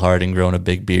gym real hard and growing a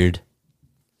big beard.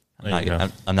 I'm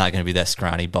not going to be that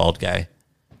scrawny bald guy.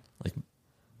 Like,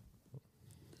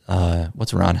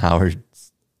 what's Ron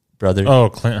Howard's brother? Oh,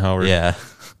 Clint Howard. Yeah.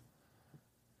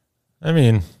 I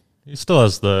mean, he still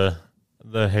has the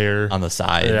hair On the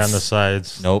sides. Yeah, on the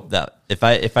sides. Nope. That if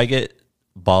I get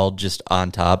bald just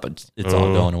on top, it's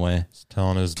all going away. He's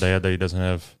telling his dad that he doesn't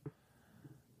have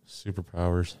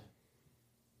superpowers.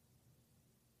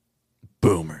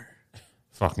 Boomer.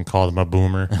 Fucking called him a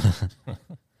boomer.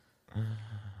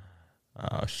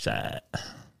 Oh, shit.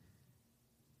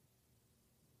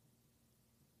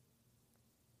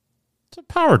 It's a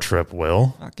power trip,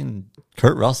 Will. Fucking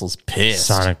Kurt Russell's pissed.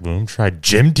 Sonic Boom tried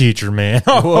gym teacher, man.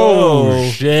 Whoa. Oh,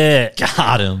 shit.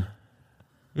 Got him.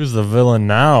 Who's the villain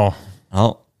now?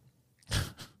 Oh.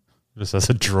 Just has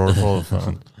a drawer full of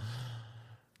phones.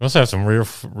 Must have some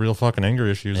real fucking anger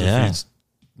issues Yeah. if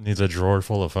he needs a drawer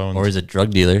full of phones. Or he's a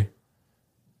drug dealer.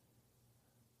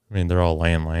 I mean, they're all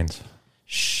landlines.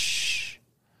 Shh.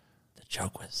 The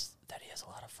joke was that he has a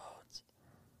lot of phones.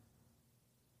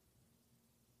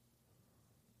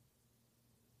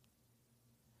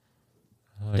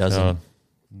 I like Doesn't. how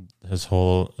his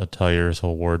whole attire, his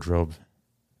whole wardrobe,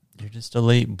 You're just a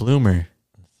late bloomer.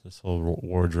 this whole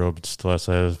wardrobe still has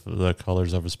to have the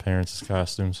colors of his parents'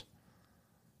 costumes.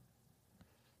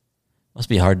 Must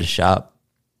be hard to shop.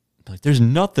 Like, there's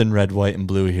nothing red, white, and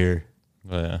blue here.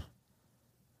 Oh, yeah.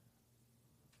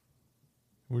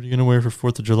 What are you going to wear for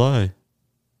 4th of July?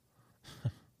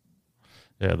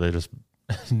 Yeah, they just,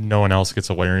 no one else gets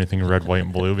to wear anything red, white,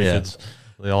 and blue because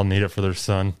they all need it for their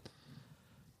son.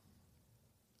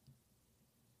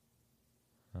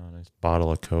 Oh, nice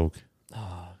bottle of Coke.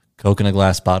 Coke in a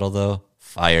glass bottle, though.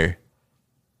 Fire.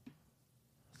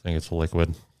 I think it's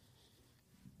liquid.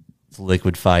 It's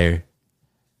liquid fire.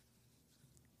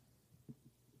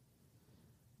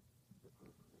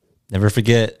 Never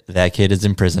forget, that kid is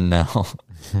in prison now.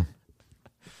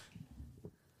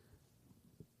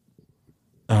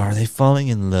 Are they falling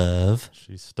in love?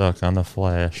 She's stuck on the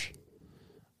Flash,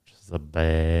 which is a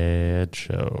bad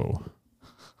show.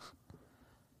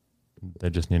 They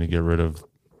just need to get rid of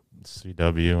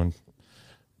CW and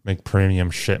make premium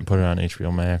shit and put it on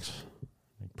HBO Max.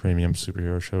 Make premium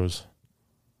superhero shows.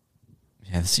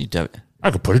 Yeah, the CW.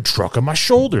 I could put a truck on my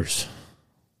shoulders.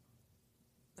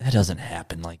 That doesn't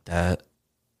happen like that.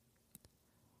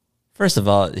 First of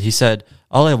all, he said,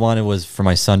 all I wanted was for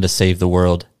my son to save the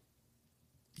world.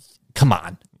 Come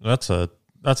on. That's a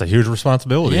huge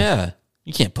responsibility. Yeah.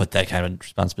 You can't put that kind of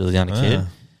responsibility on a kid. Yeah.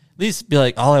 At least be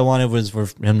like, all I wanted was for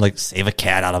him to like save a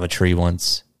cat out of a tree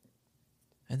once.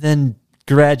 And then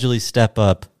gradually step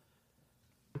up.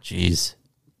 Jeez.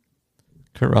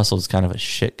 Kurt Russell's kind of a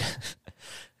shit,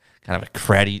 kind of a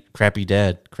crappy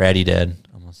dad. Cratty dad,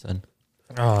 almost said.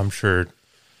 Oh, I'm sure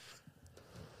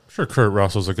Kurt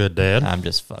Russell's a good dad. I'm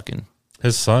just fucking.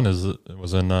 His son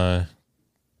was in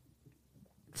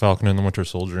Falcon and the Winter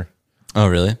Soldier. Oh,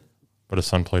 really? But his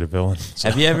son played a villain. So.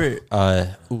 Have you ever,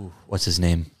 what's his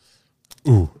name?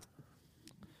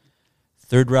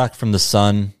 Third Rock from the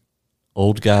Sun,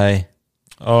 old guy.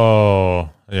 Oh,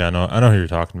 yeah, I know who you're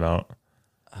talking about.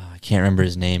 I can't remember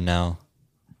his name now.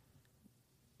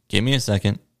 Give me a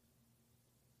second.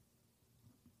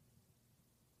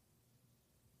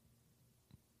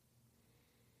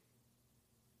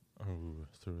 Oh,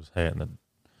 threw his hat in the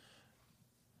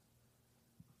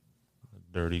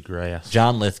dirty grass.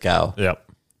 John Lithgow.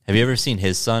 Yep. Have you ever seen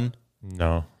his son?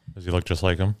 No. Does he look just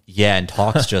like him? Yeah, and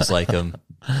talks just like him.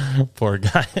 Poor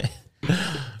guy.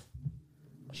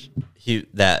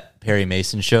 That Perry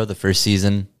Mason show, the first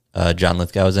season, John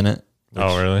Lithgow was in it.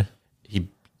 Oh, really? He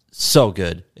so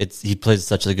good. He plays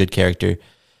such a good character,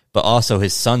 but also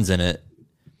his son's in it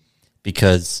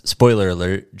because spoiler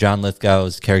alert: John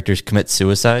Lithgow's character commits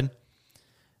suicide,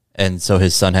 and so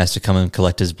his son has to come and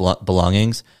collect his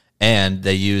belongings. And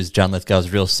they use John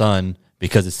Lithgow's real son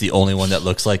because it's the only one that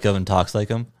looks like him and talks like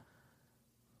him.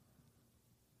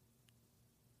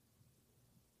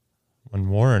 When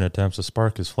Warren attempts to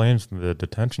spark his flames from the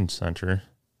detention center,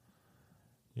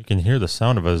 you can hear the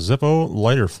sound of a Zippo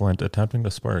lighter flint attempting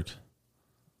to spark.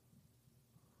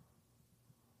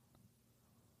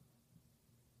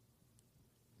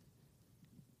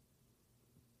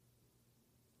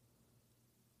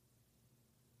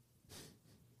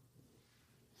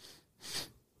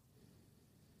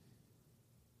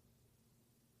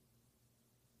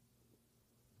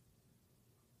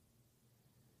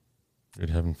 Dude,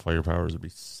 having fire powers would be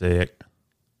sick.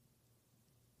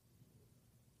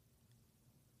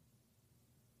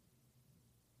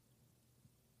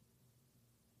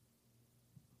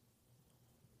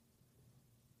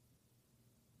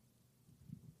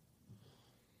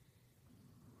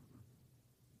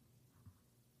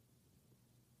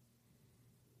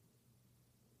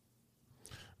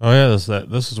 Oh yeah,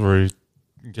 this is where he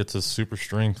gets his super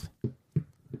strength.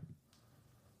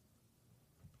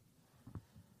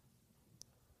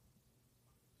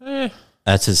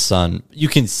 That's his son. You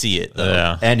can see it, though.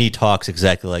 Yeah. And he talks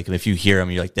exactly like him. If you hear him,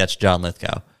 you're like, that's John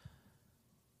Lithgow.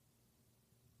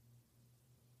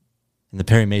 In the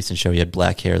Perry Mason show, he had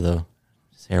black hair, though.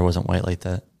 His hair wasn't white like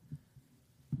that.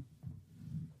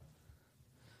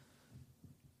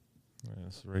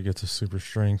 That's where he gets his super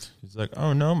strength. He's like,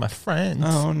 oh no, my friends.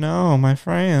 Oh, no, my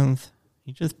friends.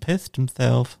 He just pissed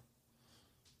himself.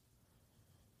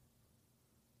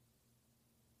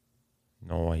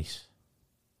 Nice.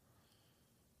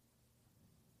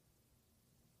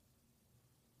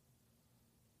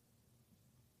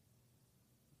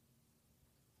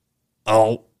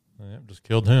 Oh. Yep, just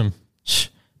killed him. He's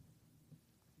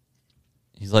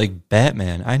like,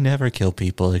 Batman, I never kill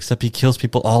people, except he kills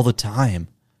people all the time.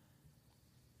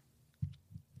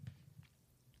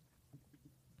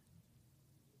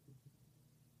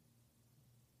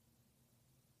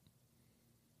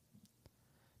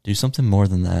 Do something more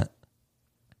than that.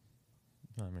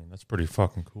 I mean, that's pretty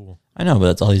fucking cool. I know, but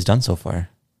that's all he's done so far.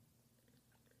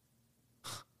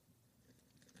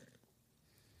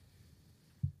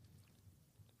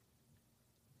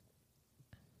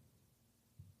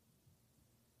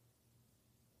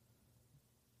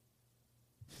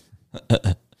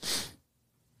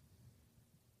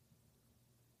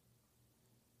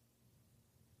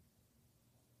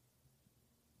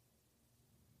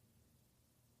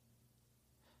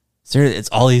 Seriously, it's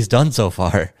all he's done so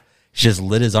far. He's just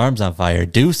lit his arms on fire.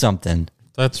 Do something.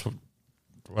 That's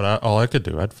all I could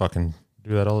do. I'd fucking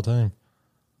do that all the time.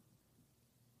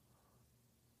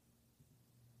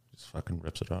 Just fucking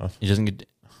rips it off. He doesn't get.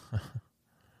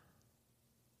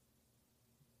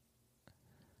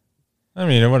 I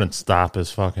mean, it wouldn't stop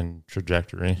his fucking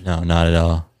trajectory. No, not at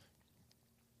all.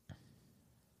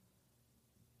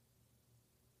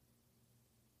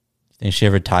 Think she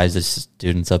ever ties the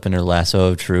students up in her lasso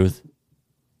of truth?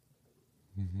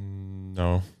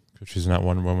 No, because she's not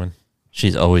Wonder Woman.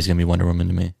 She's always going to be Wonder Woman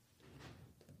to me.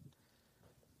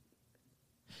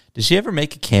 Did she ever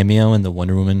make a cameo in the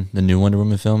new Wonder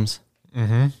Woman films?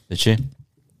 Mm-hmm. Did she?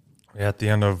 Yeah, at the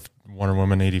end of Wonder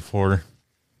Woman 84.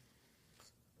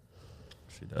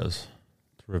 She does.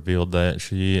 It's revealed that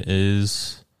she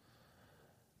is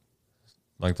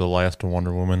like the last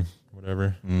Wonder Woman,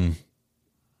 whatever.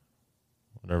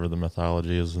 Whatever the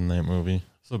mythology is in that movie.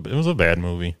 So it was a bad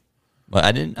movie. But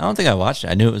I don't think I watched it.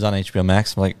 I knew it was on HBO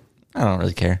Max. I'm like, I don't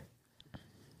really care.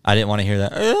 I didn't want to hear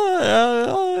that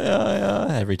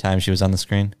every time she was on the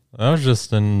screen. That was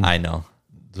just in I know.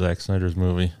 Zack Snyder's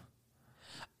movie.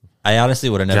 I honestly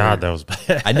would have never. God, that was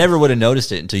bad. I never would have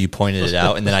noticed it until you pointed it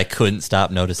out, and then I couldn't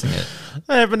stop noticing it.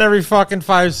 That happened every fucking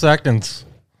 5 seconds.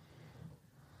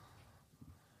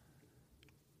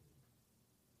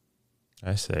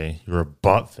 I say, you're a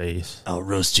butt face. I'll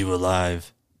roast you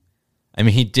alive. I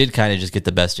mean, he did kind of just get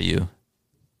the best of you.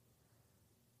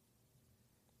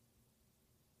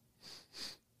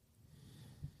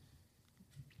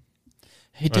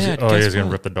 Hey, Dad, he's guess going to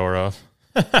what? rip the door off.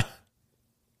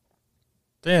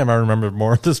 Damn, I remember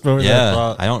more of this movie than I Yeah,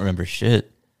 thought. I don't remember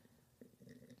shit.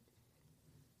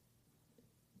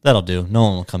 That'll do. No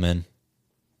one will come in.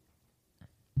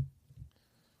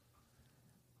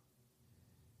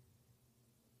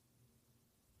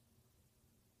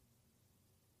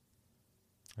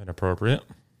 Inappropriate.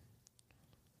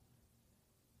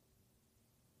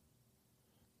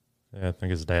 Yeah, I think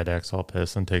his dad acts all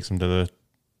pissed and takes him to the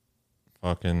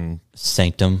fucking...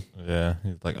 Sanctum. Yeah,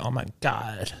 he's like, oh my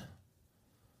God.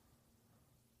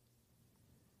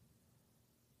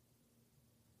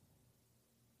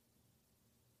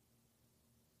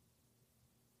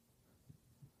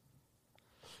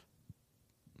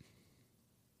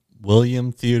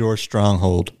 William Theodore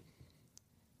Stronghold.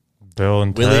 Bill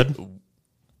and Ted.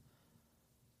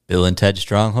 Bill and Ted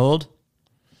Stronghold.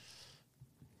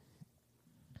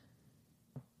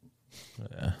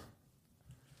 Yeah.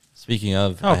 Speaking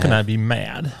of, How can I be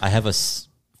mad? I have a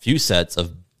few sets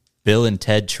of Bill and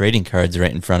Ted trading cards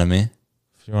right in front of me.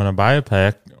 If you want to buy a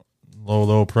pack,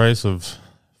 low price of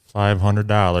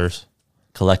 $500.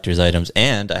 Collector's items.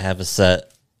 And I have a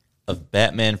set of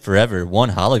Batman Forever,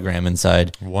 one hologram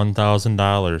inside.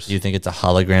 $1,000. Do you think it's a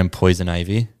hologram Poison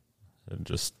Ivy? It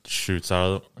just shoots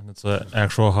out and it's an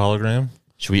actual hologram.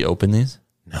 Should we open these?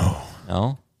 No.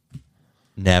 No?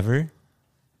 Never?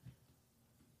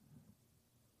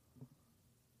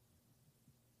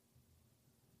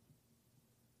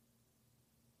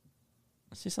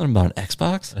 I see something about an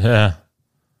Xbox. Yeah.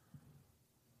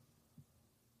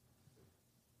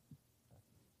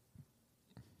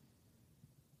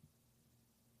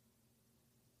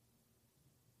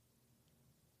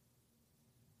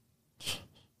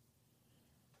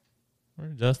 We're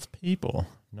just people.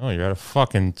 No, you're at a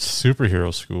fucking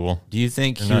superhero school. Do you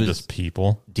think You're not just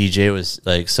people. DJ was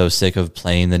like so sick of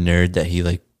playing the nerd that he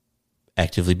like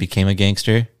actively became a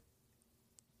gangster?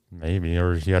 Maybe,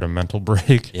 or he had a mental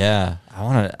break. Yeah, I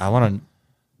want to.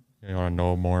 You want to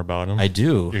know more about him? I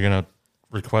do. You're gonna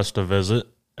request a visit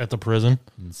at the prison.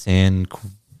 San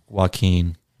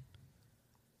Joaquin.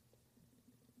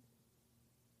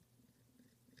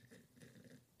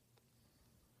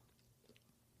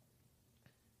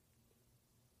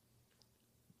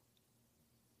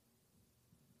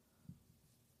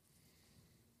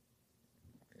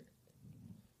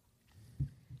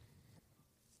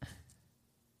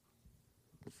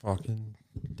 Fucking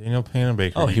Daniel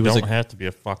Panabaker. Oh, he you was don't have to be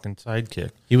a fucking sidekick.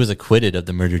 He was acquitted of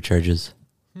the murder charges.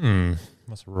 Must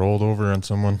have rolled over on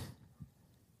someone.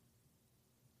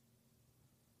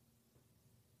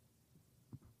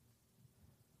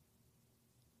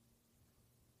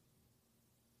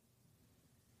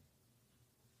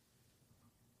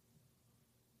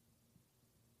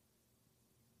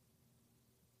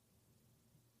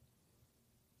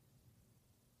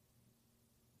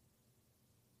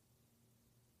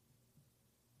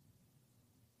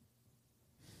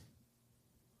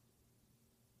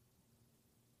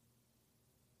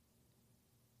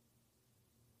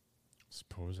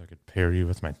 Suppose I could pair you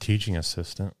with my teaching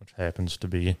assistant, which happens to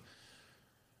be.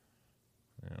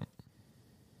 Yeah.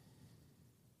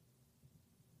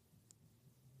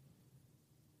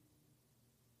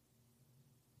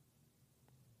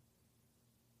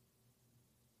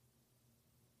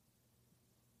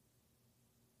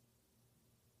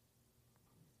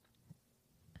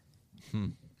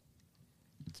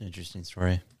 It's an interesting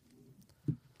story.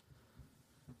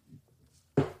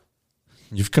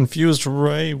 You've confused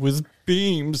Ray with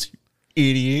beams, you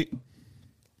idiot.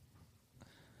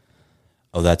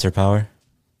 Oh, that's her power?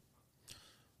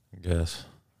 I guess.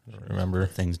 I don't remember.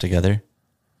 Things together.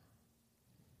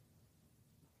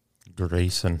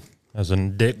 Grayson. As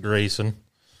in Dick Grayson.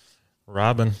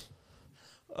 Robin.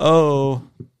 Oh.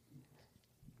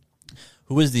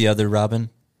 Who was the other Robin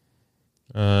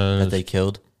that they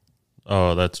killed?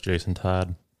 Oh, that's Jason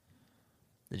Todd.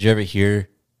 Did you ever hear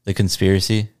the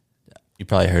conspiracy? You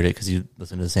probably heard it because you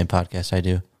listen to the same podcast I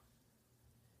do.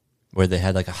 Where they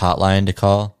had like a hotline to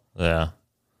call. Yeah.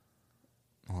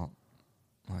 Well,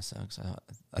 that sucks.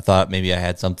 I thought maybe I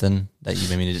had something that you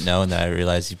maybe didn't know, and then I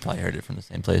realized you probably heard it from the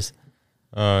same place.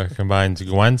 Combines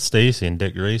Gwen Stacy and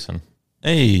Dick Grayson.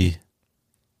 Hey,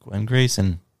 Gwen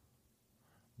Grayson.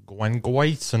 Gwen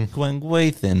Grayson. Gwen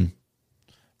Grayson.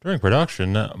 During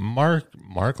production,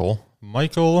 Michael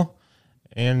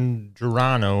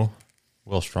Andurano,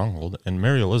 Will Stronghold, and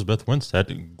Mary Elizabeth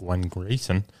Winstead, Gwen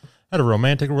Grayson, had a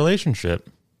romantic relationship.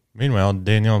 Meanwhile,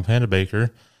 Danielle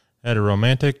Panabaker had a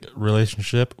romantic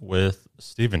relationship with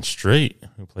Stephen Strait,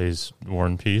 who plays War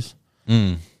and Peace.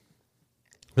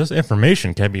 This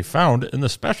information can be found in the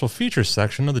special features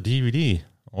section of the DVD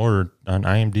or on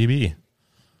IMDb.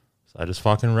 So I just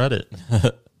fucking read it.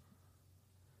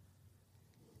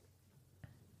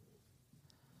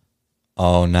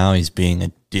 Oh, now he's being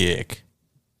a dick.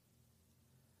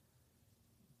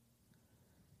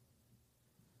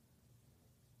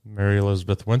 Mary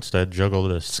Elizabeth Winstead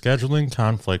juggled a scheduling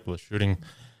conflict with shooting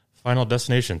Final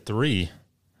Destination 3.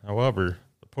 However,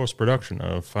 the post-production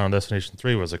of Final Destination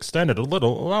 3 was extended a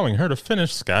little, allowing her to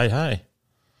finish Sky High.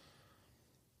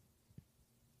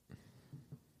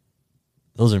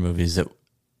 Those are movies that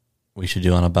we should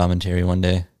do on a Bombentary one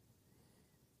day.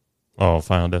 Oh,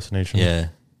 Final Destination? Yeah.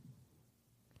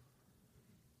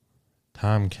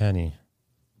 Tom Kenny.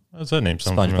 What's that name?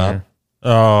 SpongeBob.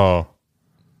 Oh.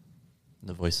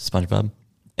 The voice of SpongeBob.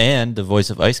 And the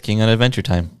voice of Ice King on Adventure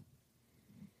Time.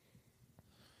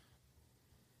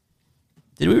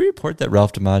 Did we report that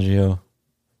Ralph DiMaggio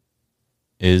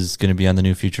is going to be on the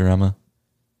new Futurama?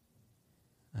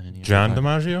 John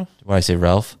DiMaggio? Why I say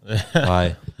Ralph?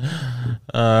 Why?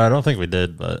 I don't think we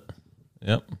did, but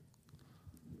yep.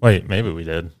 Wait, maybe we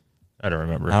did. I don't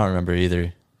remember. I don't remember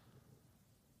either.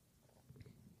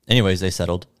 Anyways, they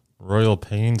settled. Royal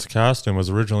Pain's costume was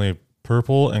originally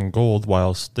purple and gold,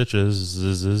 while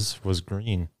Stitch's was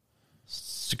green.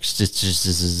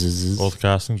 Both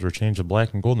costumes were changed to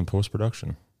black and gold in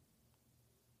post-production.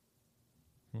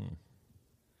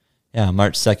 Yeah,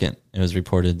 March 2nd, it was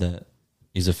reported that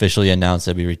he's officially announced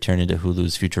that he'll be returning to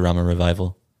Hulu's Futurama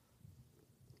revival.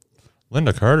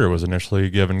 Linda Carter was initially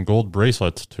given gold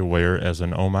bracelets to wear as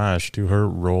an homage to her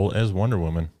role as Wonder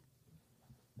Woman.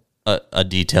 A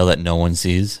detail that no one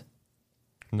sees?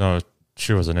 No,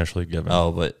 she was initially given.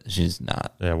 Oh, but she's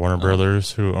not. Yeah, Warner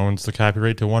Brothers, who owns the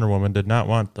copyright to Wonder Woman, did not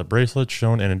want the bracelets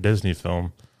shown in a Disney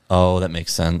film. Oh, that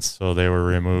makes sense. So they were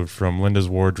removed from Linda's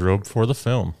wardrobe for the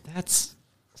film. That's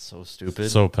so stupid.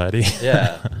 So petty.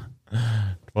 Yeah.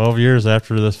 12 years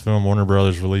after this film, Warner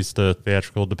Brothers released a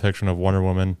theatrical depiction of Wonder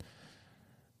Woman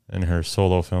in her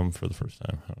solo film for the first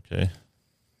time. Okay,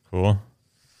 cool.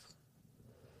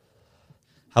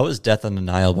 How was Death on the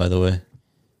Nile, by the way?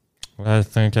 I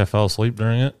think I fell asleep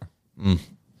during it.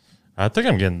 I think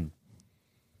I'm getting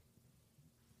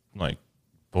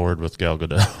bored with Gal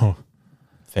Gadot.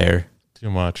 Fair. Too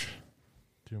much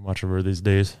of her these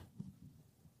days.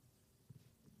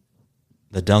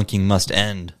 The dunking must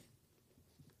end.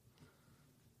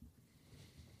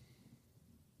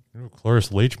 Cloris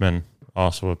Leachman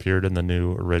also appeared in the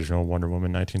new original Wonder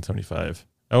Woman 1975.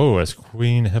 Oh, as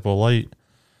Queen Hippolyte.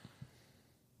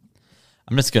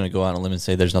 I'm just going to go out on a limb and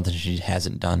say there's nothing she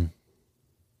hasn't done.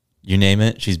 You name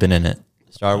it, she's been in it.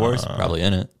 Star Wars, probably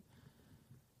in it.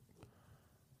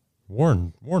 War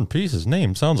and Peace's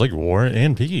name sounds like War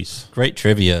and Peace. Great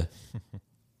trivia.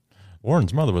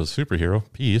 Warren's mother was a superhero,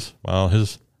 Peace, while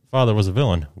his father was a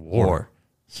villain, War.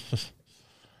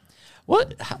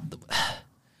 What?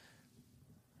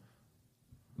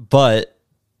 But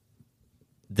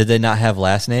did they not have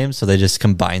last names, so they just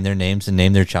combined their names and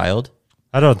named their child?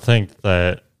 I don't think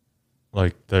that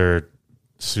their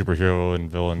superhero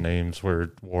and villain names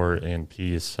were War and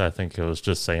Peace. I think it was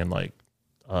just saying the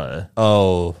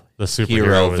superhero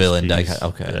hero villain Peace.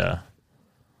 Okay. Yeah.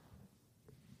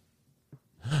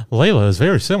 Layla is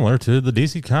very similar to the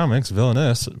DC Comics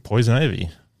villainess Poison Ivy.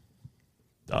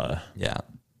 Yeah.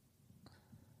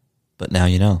 But now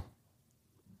you know.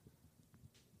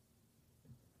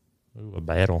 Ooh, a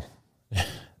battle.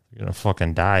 You're gonna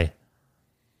fucking die.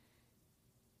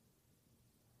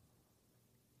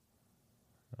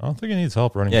 I don't think he needs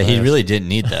help running. Yeah, fast. he really didn't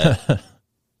need that.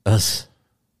 They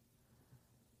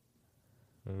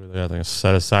have to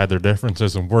set aside their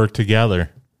differences and work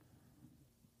together.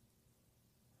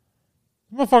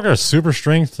 Motherfucker has super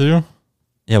strength too.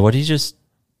 Yeah, what did he just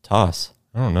toss?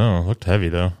 I don't know. It looked heavy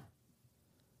though.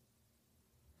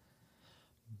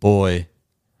 Boy.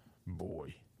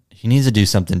 He needs to do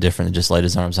something different than just light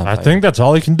his arms on fire. I think that's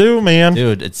all he can do, man.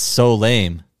 Dude, it's so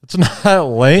lame. It's not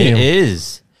lame. It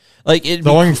is.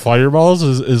 Throwing fireballs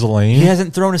is lame. He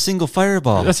hasn't thrown a single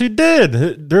fireball. Yes, he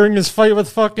did during his fight with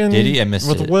fucking. Did he? I missed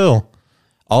with it. Will.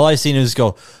 All I seen is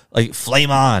go flame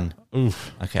on.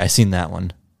 Oof. Okay, I seen that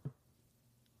one.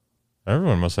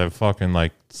 Everyone must have fucking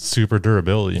like super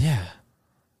durability. Yeah.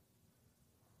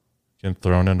 Getting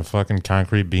thrown into fucking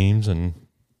concrete beams and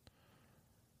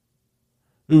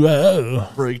whoa.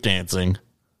 Breakdancing.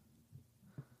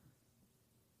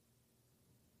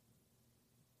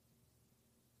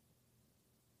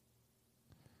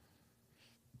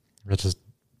 It just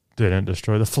didn't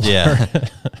destroy the floor. Yeah.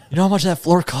 You know how much that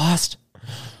floor cost?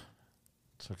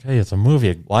 It's okay. It's a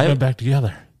movie. Why- Get it back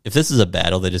together. If this is a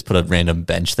battle, they just put a random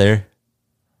bench there.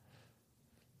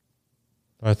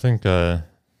 I think because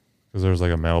there was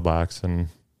like a mailbox and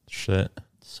shit.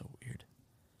 So weird.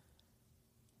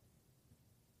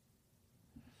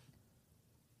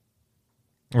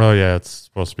 Oh yeah, it's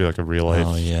supposed to be like a real life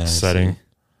I setting. see.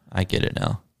 I get it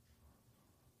now.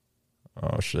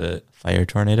 Oh shit! Fire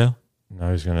tornado?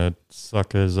 Now he's gonna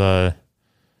suck his yeah.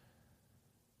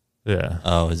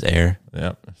 Oh, his air.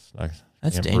 Yep. It's like,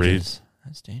 That's can't dangerous. breathe.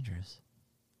 That's dangerous.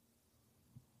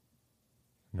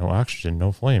 No oxygen,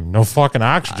 no flame, no fucking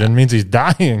oxygen means he's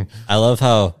dying. I love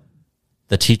how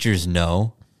the teachers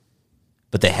know,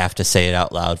 but they have to say it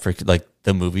out loud for like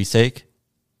the movie's sake.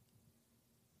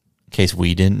 In case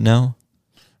we didn't know.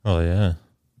 Oh yeah,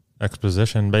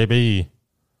 exposition, baby.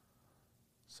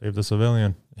 Save the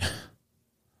civilian.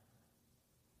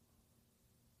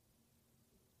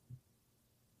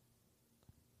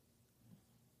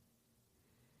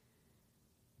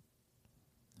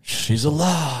 She's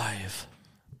alive.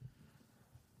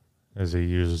 As he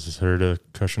uses her to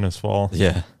cushion his fall.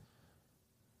 Yeah.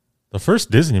 The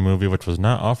first Disney movie, which was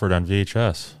not offered on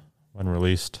VHS when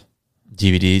released.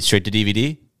 DVD, straight to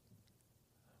DVD?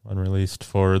 When released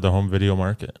for the home video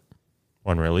market.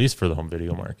 When released for the home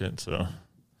video market, so.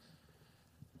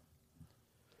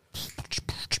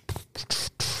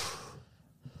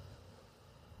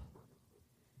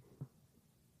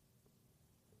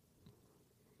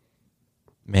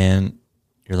 Man,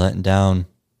 you're letting down.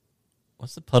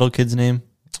 What's the Puddle Kid's name?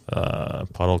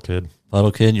 Puddle Kid.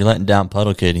 Puddle Kid? You're letting down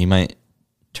Puddle Kid. He might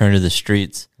turn to the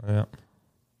streets, Yeah.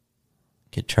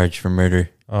 get charged for murder.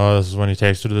 Oh, this is when he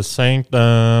takes her to the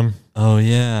sanctum. Oh,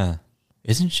 yeah.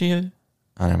 Isn't she a...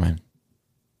 Oh, never mind.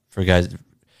 For guys,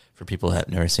 for people that have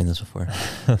never seen this before.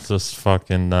 It's this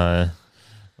fucking,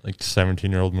 like,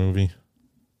 17-year-old movie.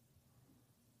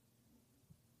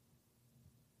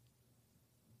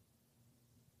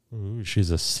 Ooh,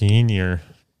 she's a senior.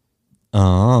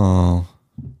 Oh.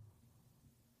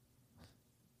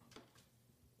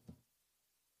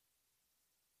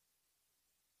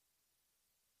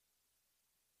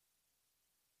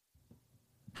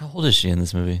 How old is she in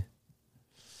this movie?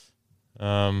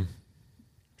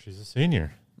 She's a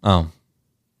senior. Oh.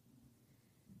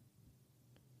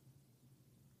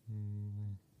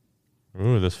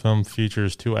 Ooh, this film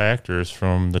features two actors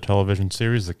from the television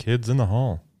series The Kids in the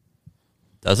Hall.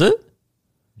 Does it?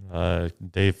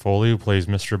 Dave Foley, who plays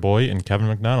Mr. Boy, and Kevin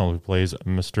McDonald, who plays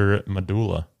Mr.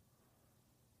 Medulla.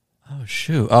 Oh,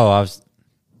 shoot. Oh, I was...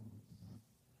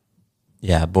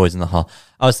 Yeah, Boys in the Hall.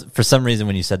 I was, for some reason,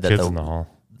 when you said that, Kids in the Hall.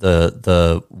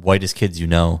 the whitest kids you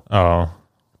know Oh.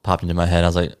 popped into my head. I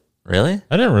was like, really?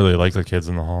 I didn't really like The Kids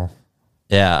in the Hall.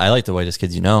 Yeah, I like the whitest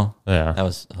kids you know. Yeah. That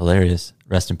was hilarious.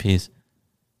 Rest in peace.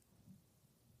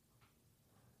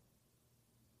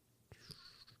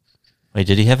 Wait,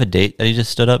 did he have a date that he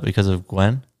just stood up because of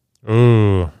Gwen?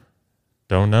 Ooh.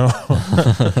 Don't know.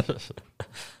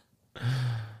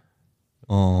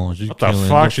 Oh, What the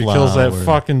fuck? She kills that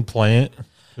fucking plant.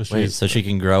 Wait, so she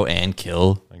can grow and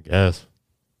kill? I guess.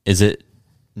 Is it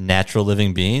natural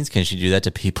living beings? Can she do that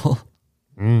to people?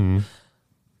 Mm.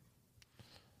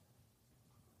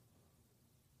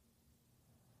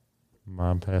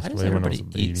 Mom passed Why does away when I was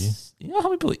everybody a baby. eat? You know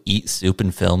how people eat soup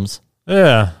in films?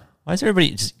 Yeah. Why does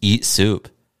everybody just eat soup?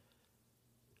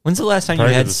 When's the last time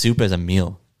Probably you had 'cause soup as a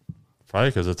meal? Probably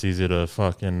because it's easy to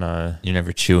fucking, You're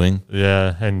never chewing?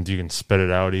 yeah, and you can spit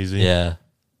it out easy. Yeah.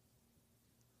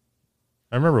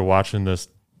 I remember watching this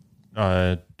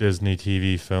Disney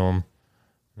TV film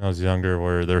when I was younger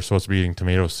where they're supposed to be eating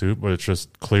tomato soup, but it's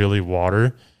just clearly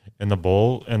water in the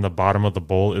bowl, and the bottom of the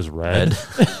bowl is red.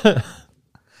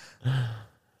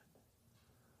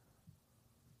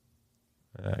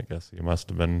 I guess he must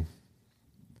have been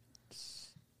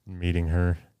meeting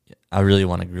her. I really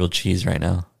want a grilled cheese right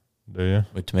now Do you?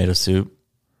 with tomato soup.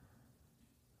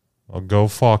 Well, go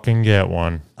fucking get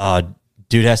one.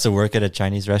 Dude has to work at a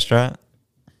Chinese restaurant.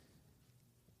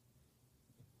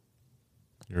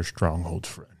 Your stronghold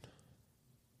friend.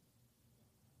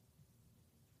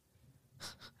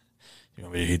 You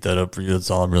want me to heat that up for you?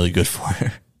 That's all I'm really good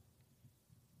for.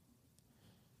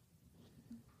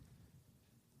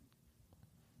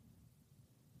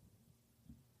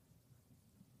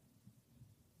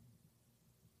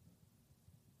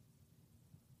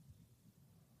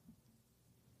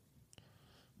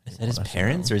 that his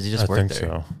parents, or does he just I work think there?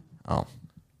 so. Oh.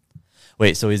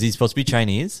 Wait, so is he supposed to be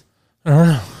Chinese? I don't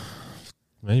know.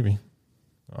 Maybe.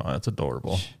 Oh, that's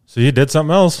adorable. So you did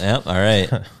something else. Yep, all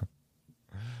right.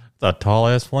 A tall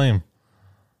ass flame.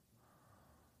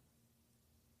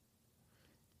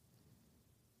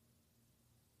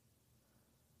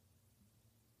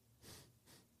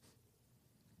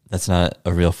 That's not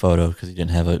a real photo because he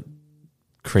didn't have a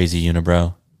crazy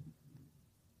unibrow.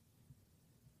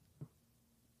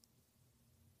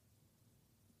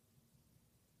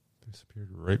 Disappeared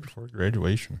right before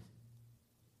graduation.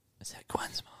 Is that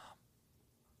Gwen's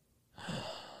mom?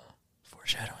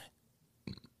 Foreshadowing.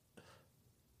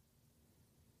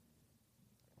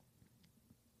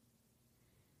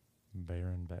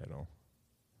 Barren Battle.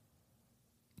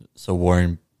 So War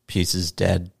and Peace's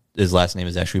dad, his last name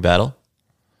is actually Battle?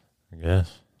 I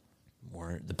guess.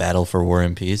 The Battle for War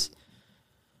and Peace.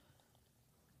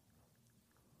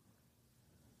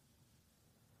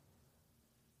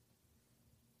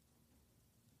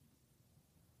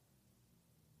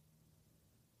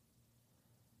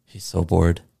 He's so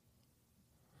bored.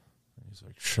 He's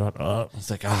like, shut up.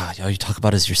 He's like, all you talk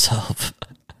about is yourself.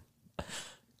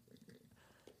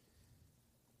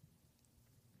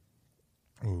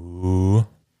 Ooh.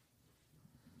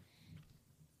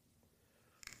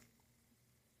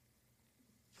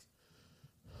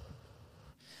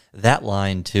 That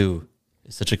line, too,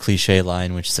 is such a cliche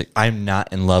line, which is like, I'm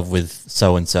not in love with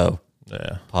so-and-so.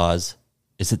 Yeah. Pause.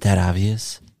 Is it that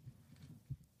obvious?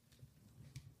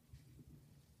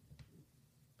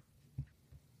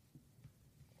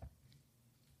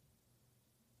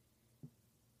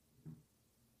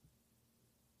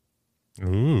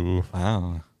 Ooh.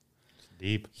 Wow.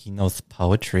 Deep. He knows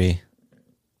poetry.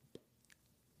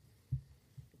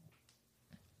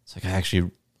 It's like, I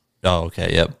actually... Oh,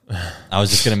 okay, yep. I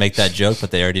was just going to make that joke, but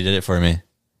they already did it for me.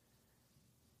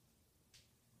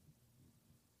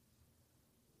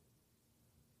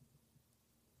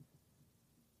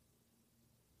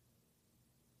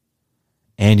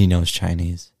 And he knows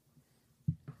Chinese.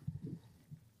 I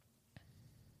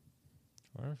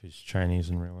wonder if he's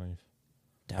Chinese in real life.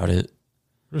 Doubt it.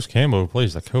 Bruce Campbell, who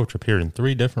plays the coach, appeared in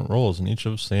 3 different roles in each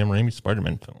of Sam Raimi's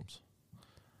Spider-Man films.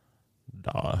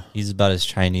 Duh. He's about as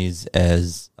Chinese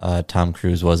as Tom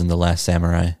Cruise was in The Last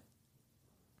Samurai.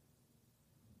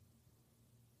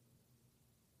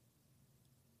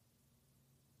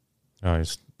 Oh,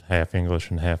 he's half English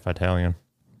and half Italian.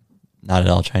 Not at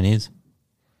all Chinese.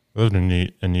 Lived in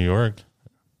New York.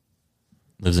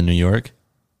 Lives in New York.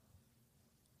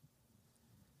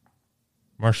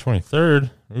 March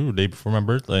 23rd. Ooh, day before my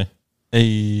birthday.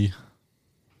 Hey.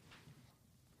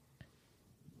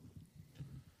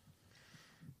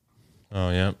 Oh,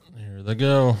 yep. Here they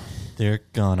go. They're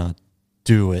gonna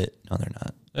do it. No, they're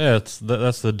not. Yeah,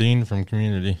 that's the dean from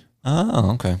Community.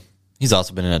 Oh, okay. He's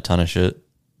also been in a ton of shit.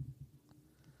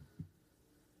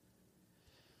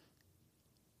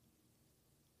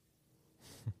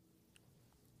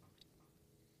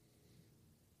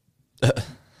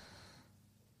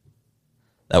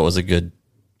 That was a good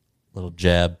little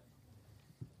jab.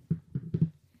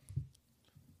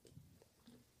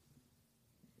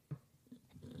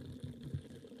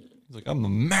 He's like, I'm a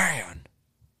man.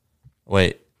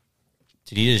 Wait,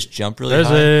 did he just jump really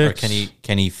high, or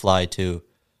can he fly too?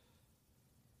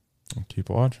 Keep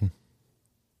watching.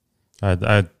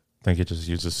 I think he just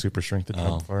uses super strength to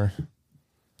jump far.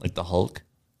 Like the Hulk?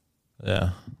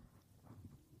 Yeah.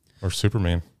 Or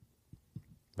Superman.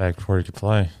 Back before he could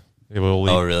fly. Able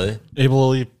to leap, really?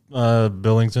 Able to leap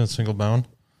buildings in a single bound.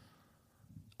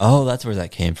 Oh, that's where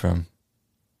that came from.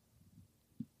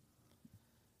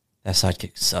 That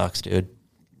sidekick sucks, dude.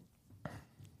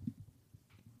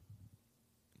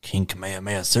 King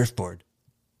Kamehameha surfboard.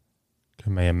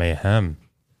 Kamehameha.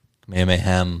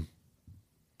 Kamehameha.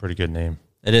 Pretty good name.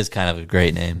 It is kind of a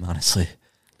great name, honestly.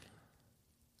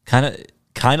 Kind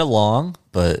of long,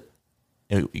 but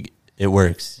it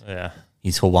works. Yeah.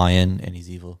 He's Hawaiian and he's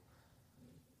evil.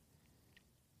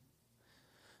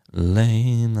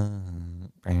 Layla.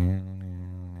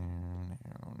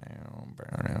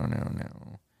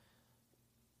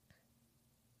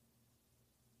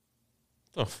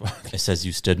 The fuck? It says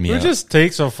you stood me Who up. just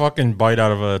takes a fucking bite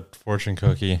out of a fortune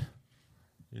cookie?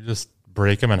 You just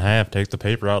break them in half, take the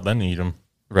paper out, then eat them.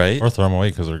 Right? Or throw them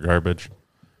away because they're garbage.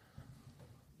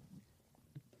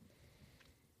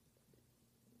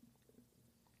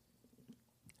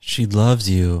 She loves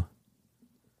you.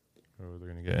 Oh, they're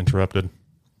going to get interrupted.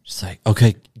 She's like,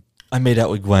 okay, I made out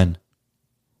with Gwen.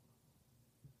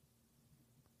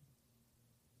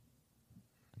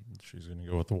 She's going to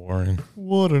go with the Warren.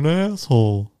 What an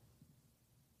asshole.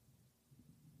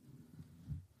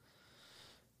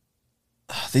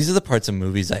 These are the parts of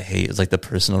movies I hate. It's like the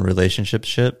personal relationship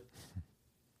shit.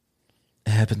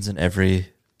 It happens in every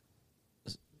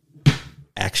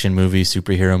action movie,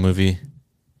 superhero movie,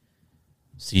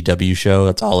 CW show.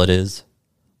 That's all it is.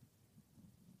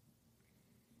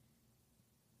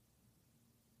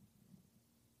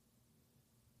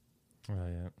 Oh,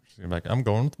 yeah. She's going to be like, I'm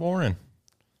going with Warren.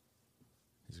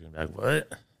 He's going to be like,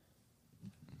 what?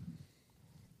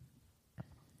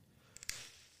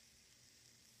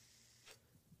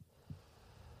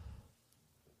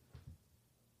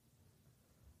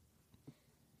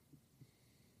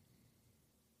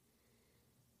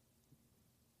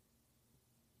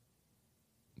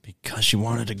 Because she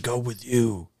wanted to go with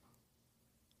you.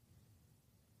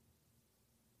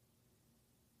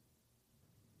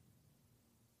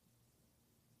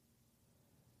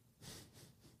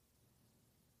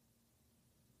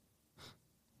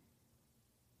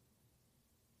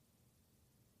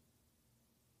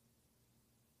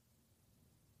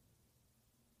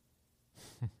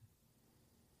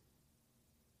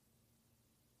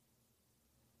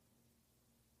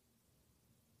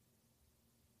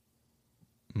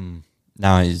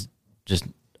 Now he's just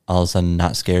all of a sudden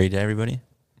not scary to everybody.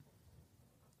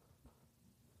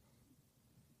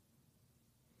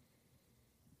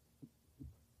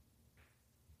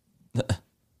 I'm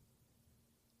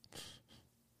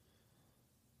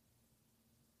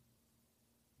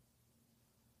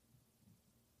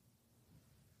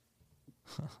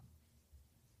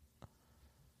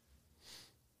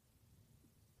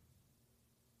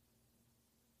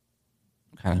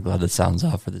kind of glad the sound's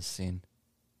off for this scene.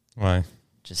 Why?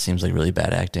 Just seems like really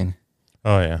bad acting.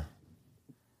 Oh, yeah.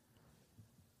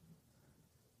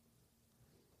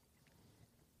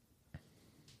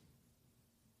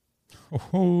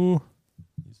 Oh,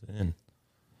 he's in.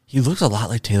 He looks a lot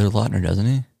like Taylor Lautner, doesn't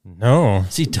he? No.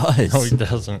 Yes, he does. No, he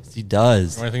doesn't. He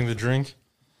does. Anything to drink?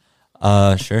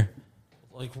 Sure.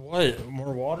 Like what?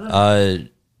 More water?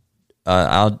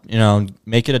 I'll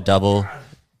make it a double.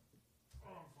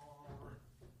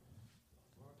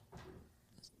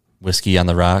 Whiskey on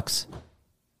the rocks.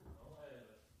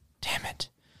 Damn it.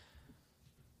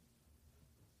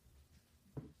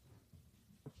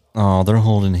 Oh, they're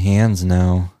holding hands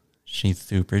now. She's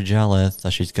super jealous.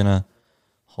 So she's gonna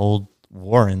hold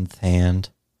Warren's hand.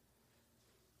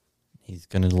 He's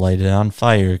gonna light it on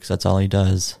fire because that's all he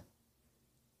does.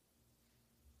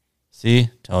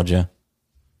 See? Told you.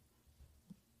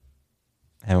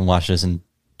 I haven't watched this in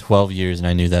 12 years and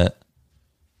I knew that.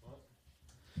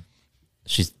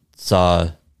 She saw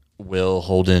Will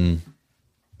holding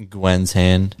Gwen's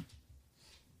hand.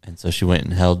 And so she went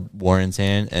and held Warren's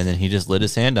hand. And then he just lit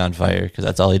his hand on fire because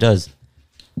that's all he does.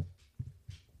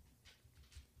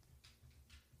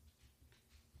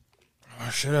 Oh,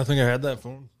 shit. I think I had that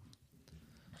phone.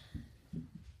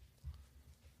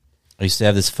 I used to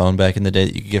have this phone back in the day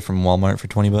that you could get from Walmart for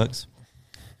 $20.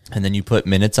 And then you put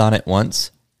minutes on it once.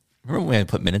 Remember when we had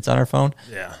to put minutes on our phone?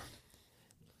 Yeah.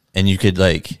 And you could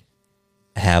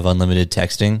have unlimited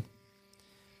texting.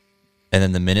 And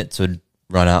then the minutes would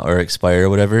run out or expire or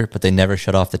whatever, but they never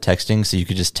shut off the texting, so you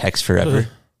could just text forever.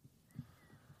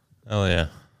 Oh, yeah.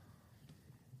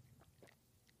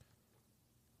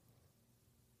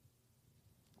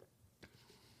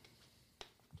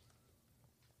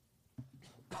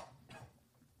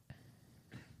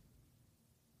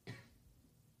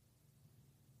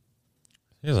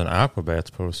 Here's an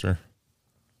Aquabats poster.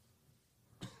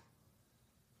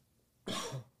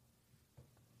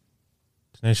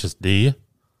 Tenacious D.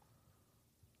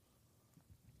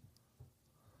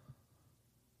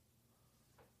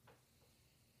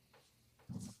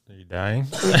 Are you dying?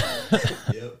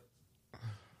 Yep.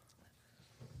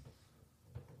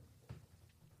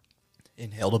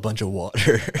 Inhaled a bunch of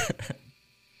water.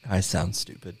 I sound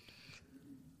stupid.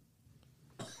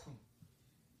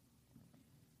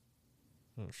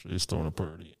 Oh, she's throwing a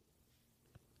party.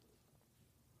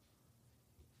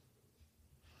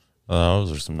 Oh,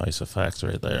 those are some nice effects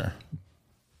right there.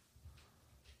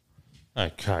 Hi,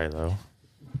 Kylo.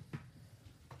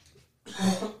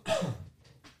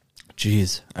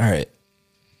 Jeez. All right.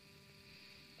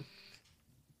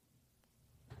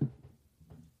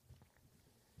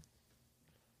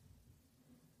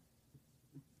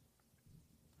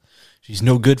 She's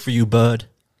no good for you, bud.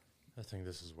 I think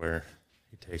this is where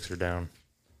he takes her down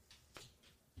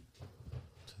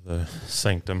to the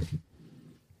sanctum.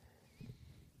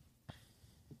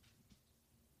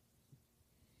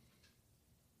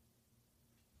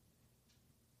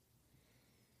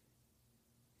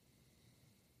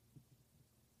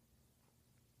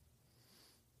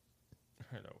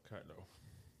 Kylo.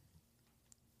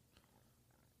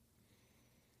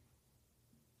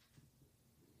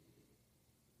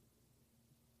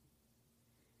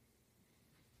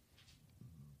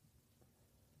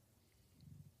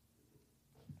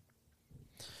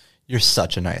 You're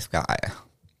such a nice guy.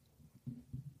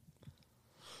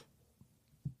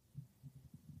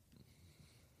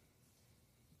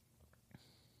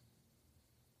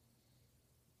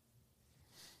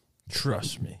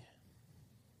 Trust me.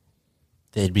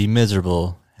 They'd be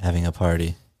miserable having a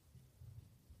party.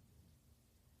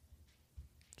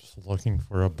 Just looking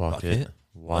for a bucket.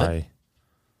 Why?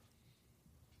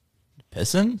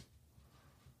 Pissing?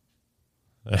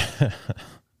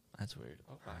 That's weird.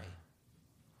 Okay.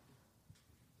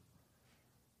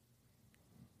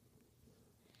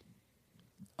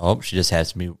 Oh, she just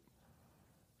has me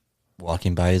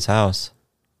walking by his house.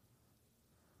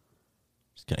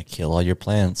 She's gonna kill all your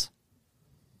plants.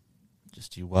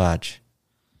 Just you watch.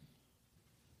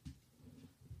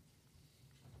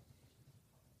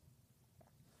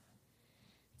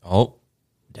 Oh,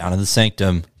 down in the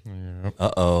sanctum. Yep.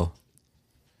 Uh-oh.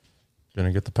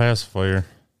 Gonna get the pacifier.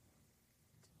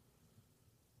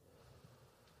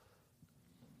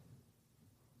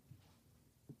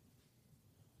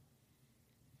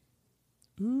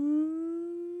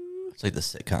 It's like the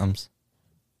sitcoms.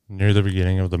 Near the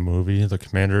beginning of the movie, the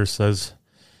commander says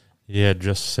he had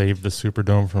just saved the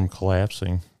Superdome from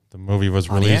collapsing. The movie was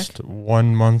released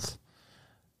 1 month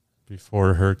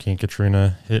before Hurricane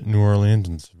Katrina hit New Orleans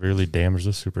and severely damaged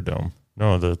the Superdome.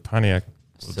 No, the Pontiac.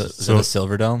 Is it the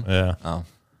Silver Dome? Yeah. Oh.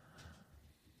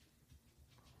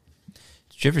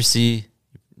 Did you ever see?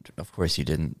 Of course you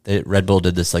didn't. Red Bull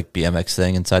did this like BMX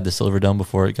thing inside the Silver Dome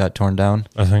before it got torn down.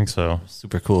 I think so.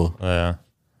 Super cool. Yeah.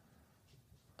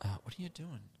 What are you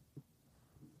doing?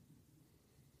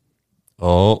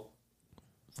 Oh,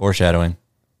 foreshadowing.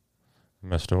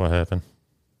 Missed it. What happened?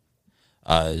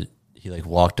 He like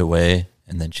walked away,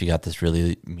 and then she got this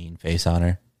really mean face on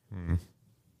her. Hmm.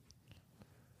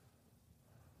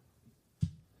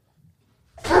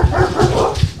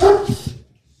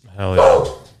 Hell yeah.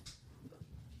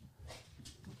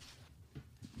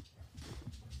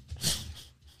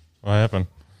 What happened?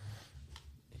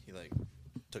 He like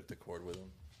took the cord with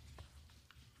him.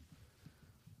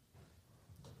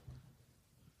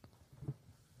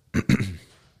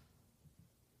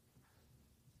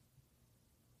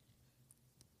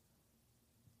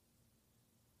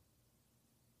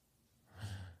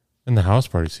 In the house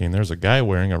party scene, there's a guy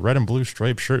wearing a red and blue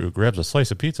striped shirt who grabs a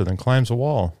slice of pizza, then climbs a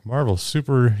wall. Marvel's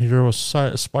superhero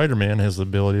Spider-Man has the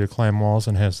ability to climb walls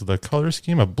and has the color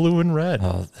scheme of blue and red.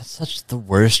 Oh, that's such the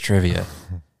worst trivia.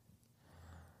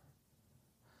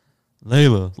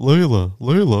 Layla.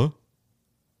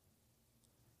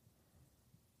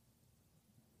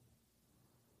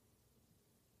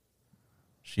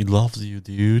 She loves you,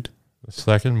 dude. The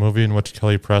second movie in which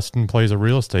Kelly Preston plays a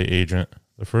real estate agent.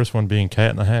 The first one being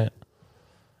Cat in the Hat.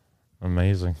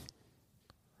 Amazing.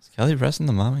 Is Kelly Preston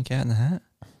the mom in Cat in the Hat?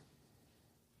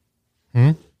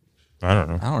 I don't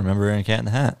know. I don't remember her in Cat in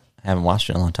the Hat. I haven't watched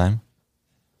it in a long time.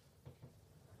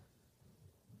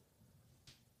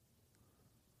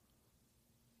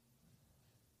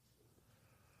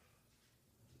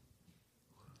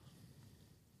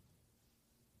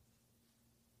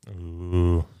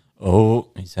 Ooh. Oh,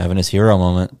 he's having his hero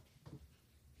moment.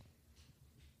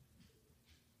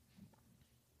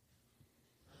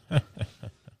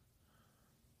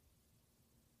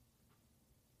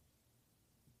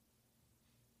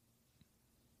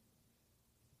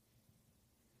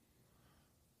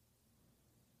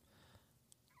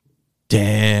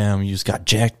 Damn, you just got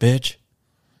jacked, bitch.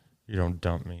 You don't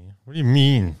dump me. What do you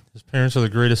mean? His parents are the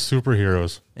greatest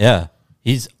superheroes. Yeah,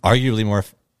 he's arguably more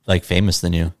like famous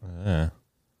than you. Yeah.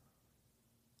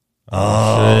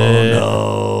 Oh shit.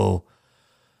 no.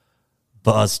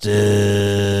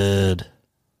 Busted.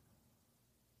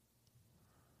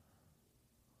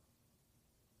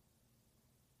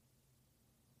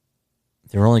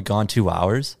 They were only gone 2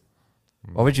 hours?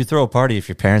 Why would you throw a party if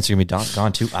your parents are going to be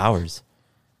gone 2 hours?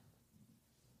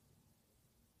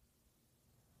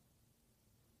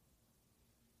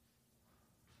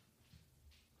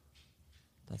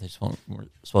 Thought they just were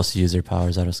supposed to use their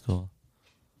powers out of school.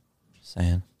 Just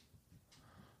saying.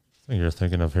 I think you're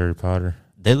thinking of Harry Potter.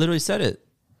 They literally said it.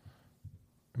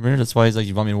 Remember, that's why he's like,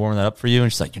 you want me to warm that up for you?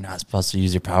 And she's like, you're not supposed to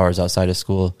use your powers outside of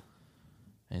school.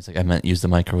 And he's like, I meant use the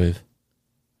microwave.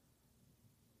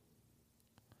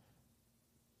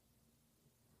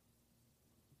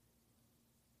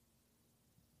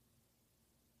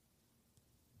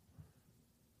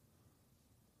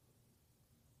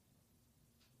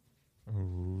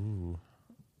 Ooh.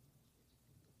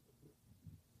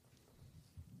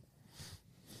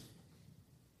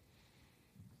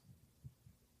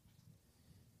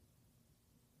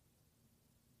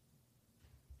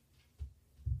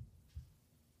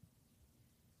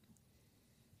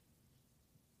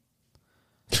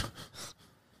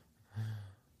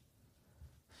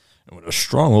 When a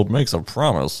strong old makes a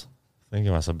promise. I think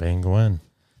he must have banged Gwen.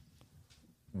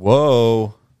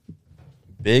 Whoa.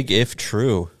 Big if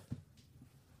true.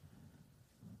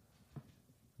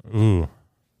 Ooh.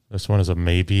 This one is a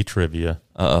maybe trivia.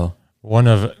 Uh-oh. One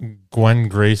of Gwen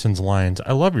Grayson's lines,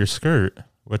 "I love your skirt,"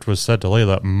 which was said to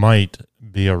Layla, might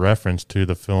be a reference to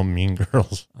the film Mean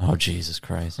Girls. Oh, Jesus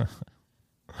Christ. I'm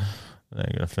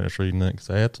going to finish reading it because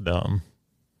that's dumb.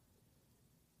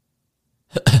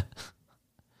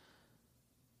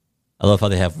 I love how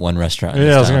they have one restaurant.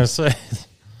 Yeah, I was going to say.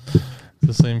 It's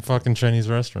the same fucking Chinese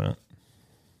restaurant.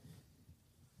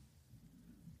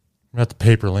 I'm at the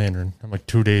Paper Lantern. I'm like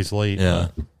 2 days late. Yeah.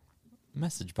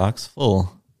 Message box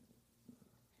full.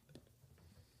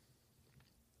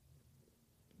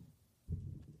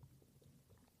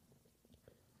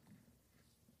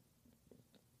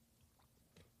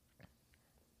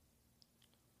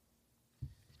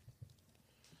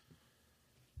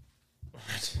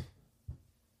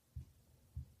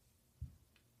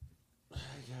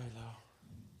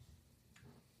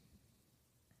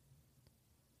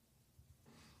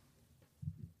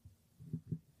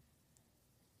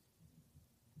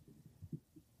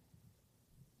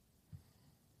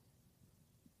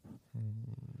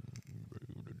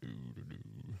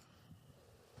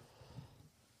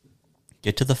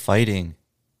 Get to the fighting.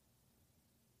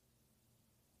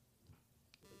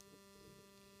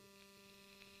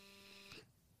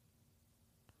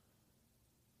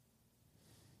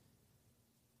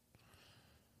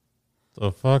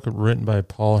 The fuck, written by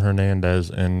Paul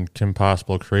Hernandez and Kim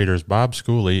Possible creators Bob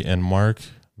Schooley and Mark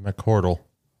McCorkle.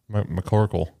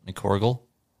 McCorkle?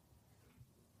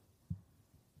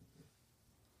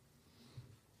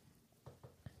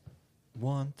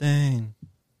 One thing.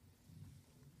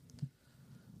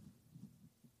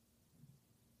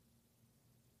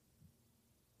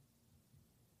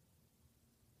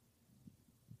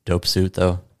 Dope suit,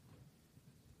 though.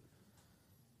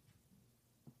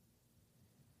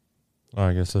 Oh,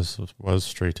 I guess this was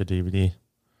straight to DVD.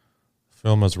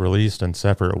 Film was released in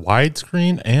separate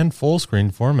widescreen and full screen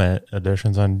format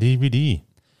editions on DVD.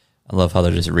 I love how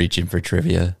they're just reaching for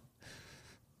trivia.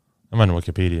 I'm on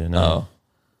Wikipedia now.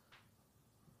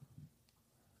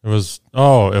 Oh. It was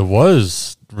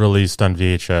released on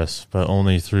VHS, but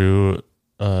only through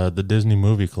the Disney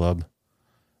Movie Club,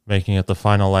 making it the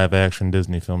final live-action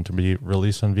Disney film to be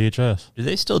released on VHS. Do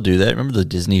they still do that? Remember the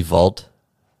Disney Vault?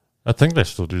 I think they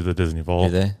still do the Disney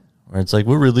Vault. Do they? Where it's like,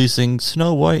 we're releasing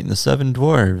Snow White and the Seven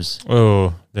Dwarves.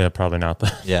 Oh, yeah, probably not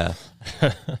that. Yeah.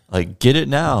 Like, get it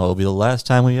now. It'll be the last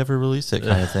time we ever release it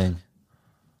kind of thing.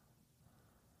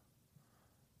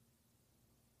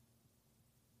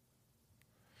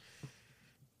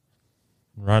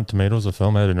 Rotten Tomatoes, the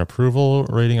film had an approval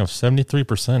rating of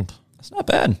 73%. That's not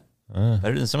bad.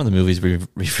 Better than some of the movies we've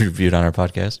reviewed on our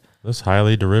podcast. This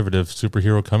highly derivative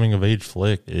superhero coming-of-age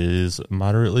flick is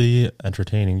moderately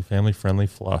entertaining, family-friendly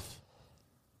fluff.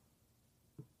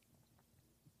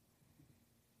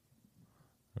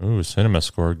 Ooh, Cinema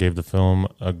Score gave the film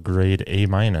a grade A-.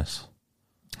 That's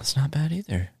not bad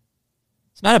either.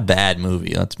 It's not a bad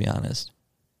movie, let's be honest.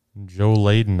 Joe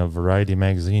Layden of Variety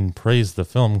magazine praised the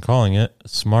film, calling it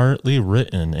smartly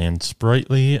written and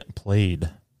sprightly played.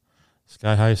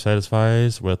 Sky High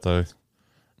satisfies with a,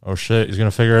 oh shit, he's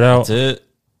going to figure it out. That's it.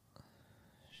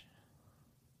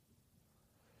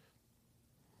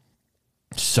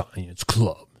 Science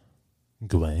Club.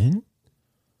 Gwen?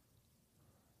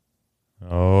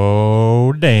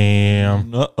 Oh,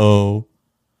 damn. Uh-oh.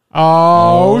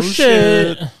 Oh,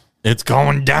 shit. It's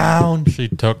going down. She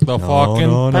took the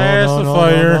fucking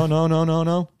pacifier.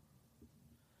 No.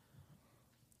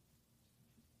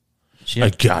 I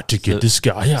got to get this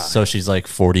guy out. So she's like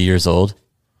 40 years old?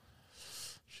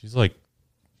 She's like,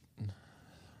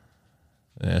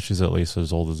 yeah, she's at least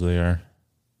as old as they are.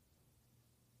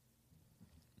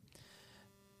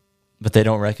 But they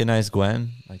don't recognize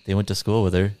Gwen? Like, they went to school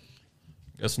with her?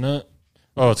 Guess not.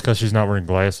 Oh, it's because she's not wearing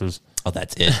glasses. Oh,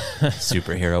 that's it.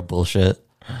 Superhero bullshit.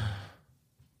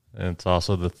 And it's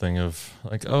also the thing of,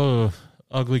 like, oh,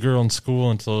 ugly girl in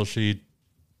school until she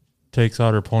takes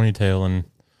out her ponytail and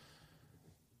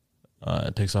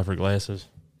takes off her glasses.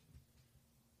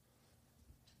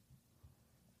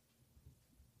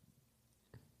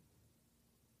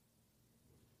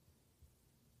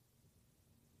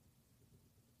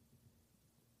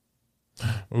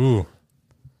 Ooh.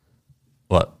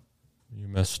 What? You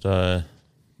missed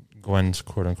Gwen's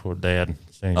quote-unquote dad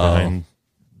standing behind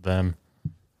them.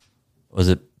 Was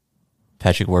it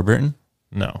Patrick Warburton?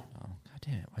 No. Oh, God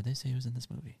damn it. Why'd they say he was in this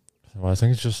movie? Well, I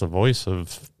think it's just the voice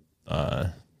of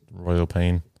Royal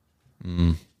Pain.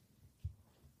 Mm.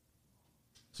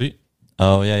 See?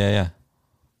 Oh, yeah.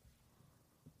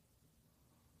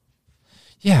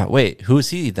 Yeah, wait, who is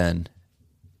he then?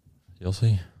 You'll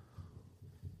see.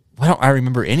 Why don't I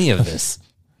remember any of this?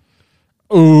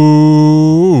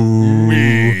 Ooh.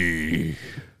 Me.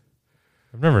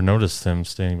 I've never noticed him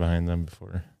standing behind them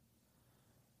before.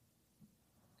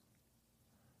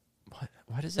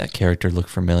 Why does that character look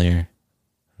familiar?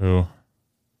 Who?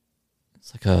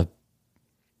 It's like a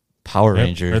Power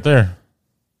Ranger. Right there.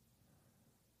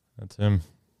 That's him.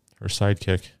 Her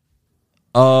sidekick.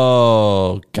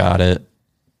 Oh, got it.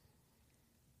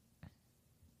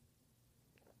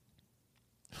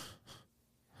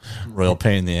 Royal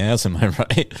pain in the ass, am I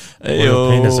right? Royal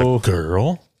Pain is a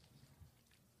girl?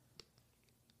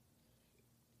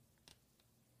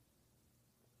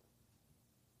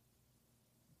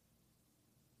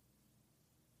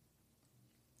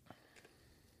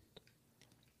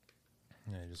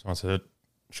 Yeah, he just wants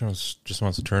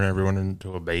to turn everyone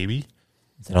into a baby.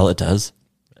 Is that all it does?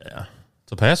 Yeah.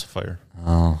 It's a pacifier.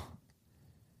 Oh.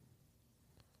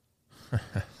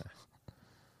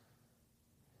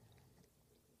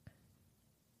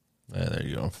 Yeah, there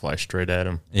you go. Fly straight at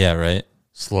him. Yeah, right.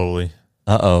 Slowly.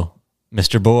 Uh-oh.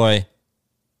 Mr. Boy.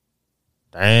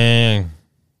 Dang.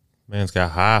 Man's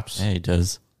got hops. Yeah, he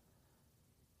does.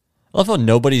 I love how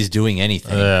nobody's doing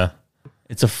anything. Yeah.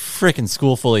 It's a freaking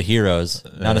school full of heroes.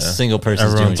 Not a single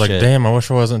person's Everyone's doing like, shit. damn, I wish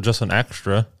I wasn't just an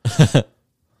extra. You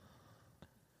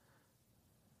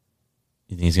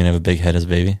think he's going to have a big head as a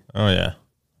baby? Oh, yeah.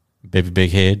 Baby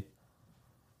big head?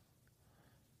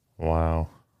 Wow.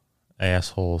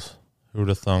 Assholes. Who'd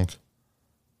have thunk?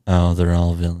 Oh, they're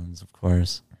all villains, of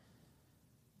course.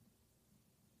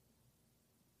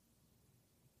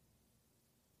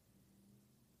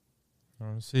 I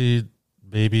want to see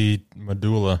baby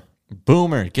Medulla.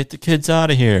 Boomer, get the kids out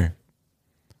of here.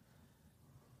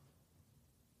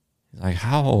 He's like,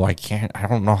 how? I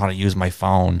don't know how to use my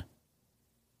phone.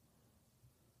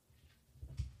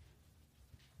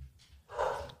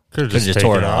 Could have Just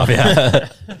tore it off. Yeah.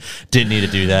 Didn't need to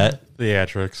do that.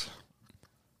 Theatrics.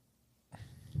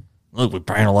 Look, we're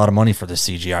paying a lot of money for this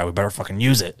CGI. We better fucking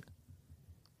use it.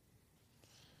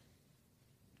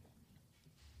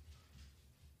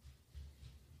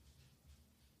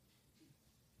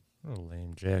 What a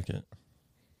lame jacket.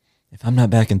 If I'm not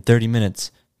back in 30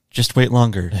 minutes, just wait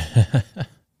longer.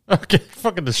 Okay,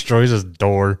 fucking destroys his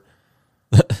door.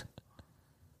 Oh,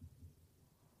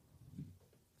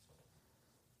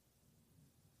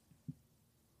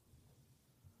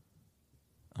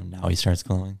 now he starts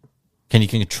glowing. Can you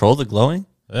control the glowing?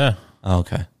 Yeah. Oh,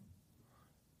 okay.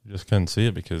 You just couldn't see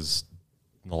it because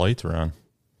the lights were on.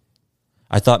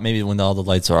 I thought maybe when all the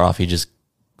lights are off, he just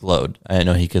glowed. I didn't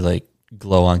know he could, like,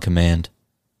 glow on command.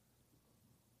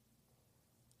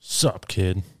 Sup,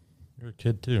 kid? You're a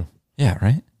kid, too. Yeah,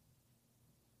 right?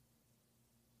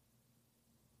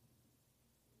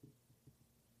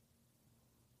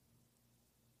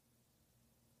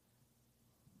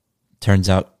 Turns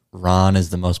out Ron is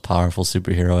the most powerful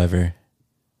superhero ever.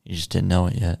 You just didn't know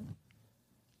it yet.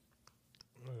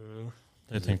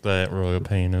 I think that Royal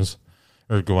Pain is,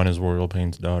 or Gwen is Royal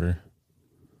Pain's daughter.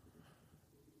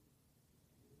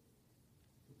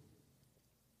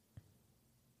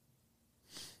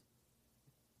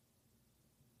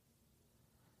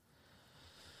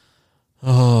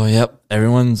 Oh, yep.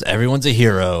 Everyone's a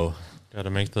hero. Got to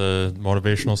make the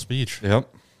motivational speech.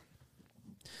 Yep.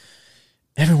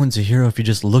 Everyone's a hero if you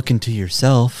just look into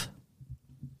yourself.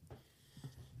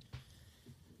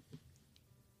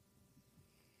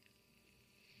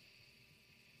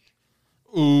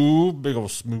 Ooh, big old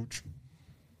smooch.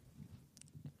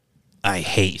 I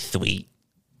hate sweet.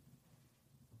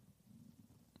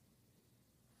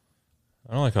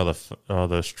 I don't like how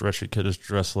the stretchy kid is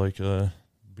dressed like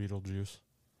Beetlejuice.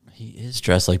 He is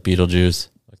dressed like Beetlejuice.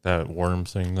 Like that worm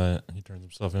thing that he turns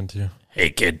himself into. Hey,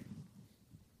 kid.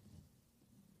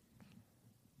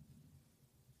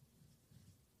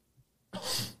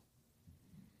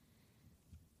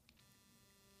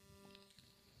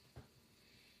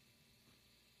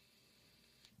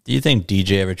 Do you think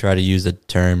DJ ever tried to use the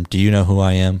term, do you know who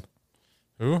I am?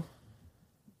 Who?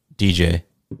 DJ.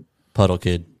 Puddle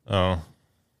Kid. Oh.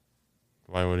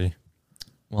 Why would he?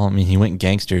 Well, I mean, he went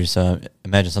gangster, so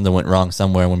imagine something went wrong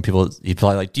somewhere when he'd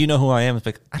probably like, do you know who I am? It's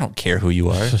like, I don't care who you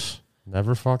are.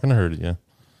 Never fucking heard of you.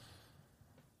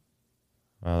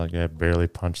 Well, that guy barely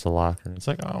punched the locker. It's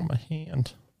like, oh, my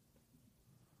hand.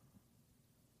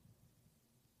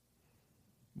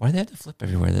 Why do they have to flip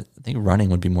everywhere? I think running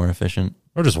would be more efficient.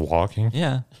 Or just walking.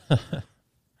 Yeah.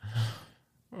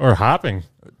 Or hopping.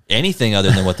 Anything other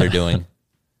than what they're doing.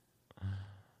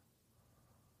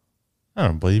 I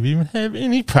don't believe you even have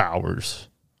any powers.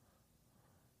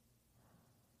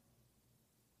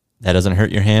 That doesn't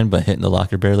hurt your hand, but hitting the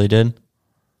locker barely did.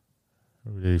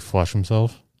 Did he flush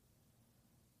himself?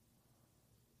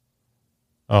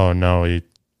 Oh, no, he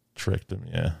tricked him,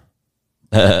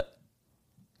 yeah.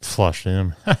 Flushed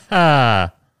him.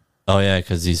 Ha Oh, yeah,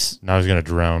 because he's... Now he's going to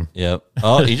drown. Yep.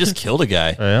 Oh, he just killed a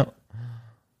guy. Yeah.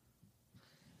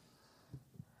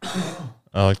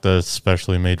 I like the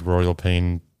specially made royal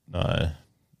pain,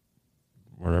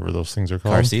 whatever those things are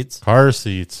called. Car seats? Car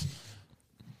seats.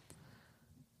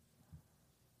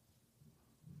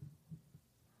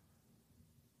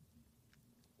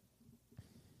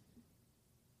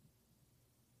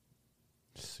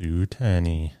 Sue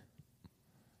Tenney.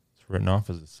 It's written off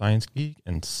as a science geek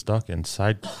and stuck in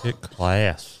sidekick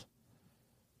class.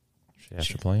 She has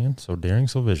to plan. So daring,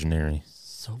 so visionary.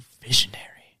 So visionary.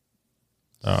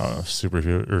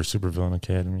 Supervillain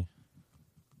Academy.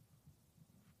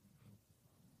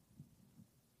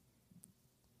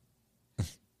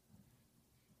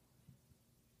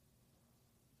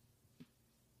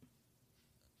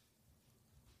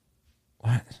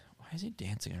 Why is he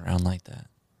dancing around like that?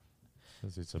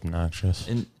 Because it's obnoxious.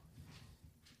 And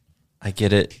I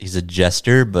get it. He's a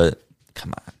jester, but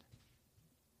come on.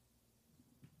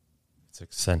 It's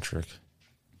eccentric.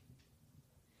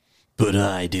 But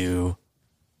I do.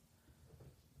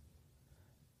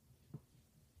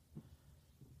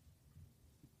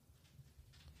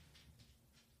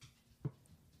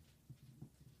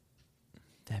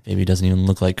 That baby doesn't even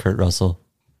look like Kurt Russell.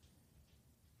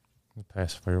 The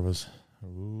pacifier was...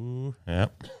 Ooh,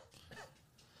 yep.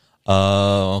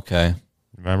 Oh, okay.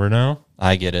 Remember now?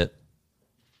 I get it.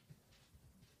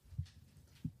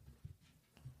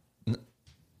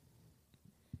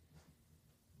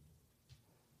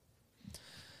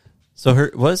 So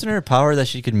wasn't her power that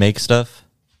she could make stuff?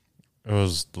 It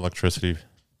was electricity.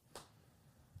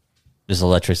 Just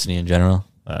electricity in general?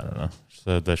 I don't know. She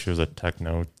said that she was a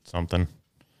techno something.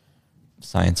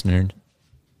 Science nerd.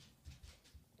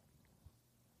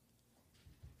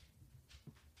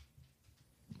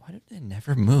 Why did they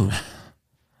never move?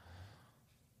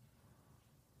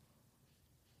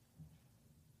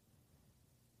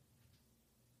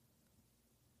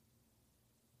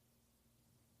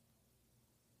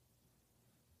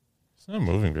 It's not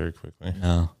moving very quickly.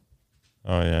 No.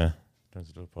 Oh, yeah. Turns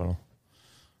into a puddle.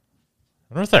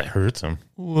 I wonder if that hurts him.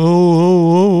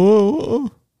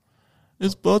 Whoa.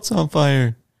 His butt's on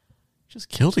fire. Just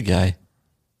killed a guy.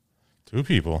 2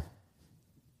 people.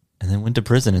 And then went to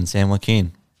prison in San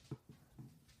Joaquin.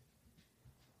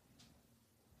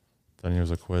 Then he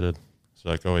was acquitted. It's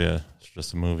like, oh, yeah, it's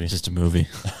just a movie. Just a movie.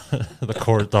 The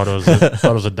court thought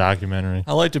it was a documentary.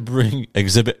 I like to bring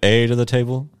Exhibit A to the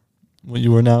table. What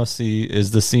you will now see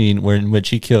is the scene in which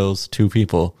he kills 2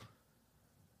 people.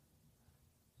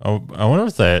 Oh, I wonder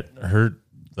if that hurt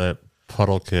that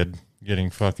puddle kid getting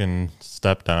fucking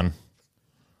stepped on.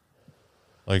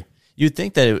 Like, You'd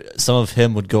think that some of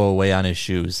him would go away on his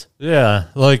shoes. yeah,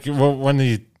 like when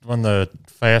the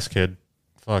fast kid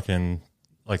fucking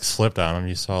like slipped on him,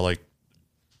 you saw like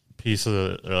piece of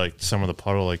the, or like some of the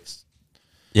puddle, like,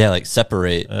 Yeah, like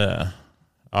separate. yeah.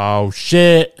 Oh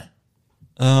shit!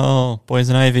 Oh,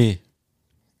 poison ivy.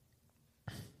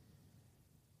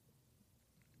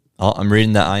 Oh, I'm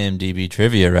reading the IMDb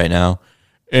trivia right now.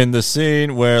 In the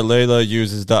scene where Layla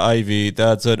uses the ivy,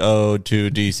 that's an ode to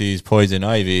DC's Poison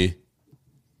Ivy.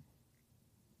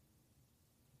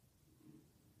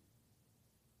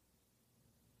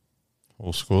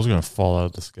 Whole school's gonna fall out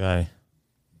of the sky.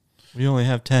 We only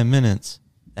have 10 minutes.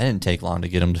 That didn't take long to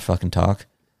get him to fucking talk.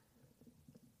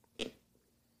 Be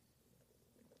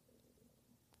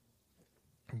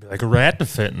like a rat to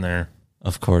fit in there.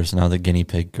 Of course, now the guinea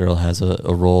pig girl has a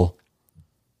role.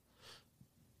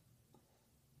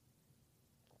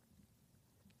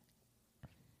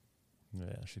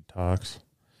 Yeah, she talks.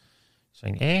 She's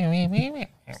like,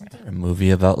 Isn't there a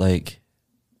movie about like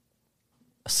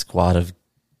a squad of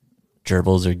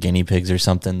gerbils or guinea pigs or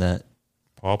something that...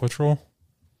 Paw Patrol?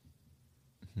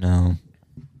 No.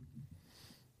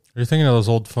 Are you thinking of those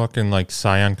old fucking like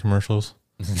Scion commercials?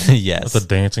 Yes. With the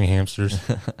dancing hamsters?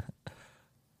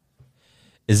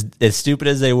 As stupid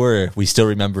as they were, we still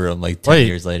remember them like 10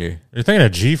 years later. Are you thinking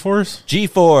of G-Force?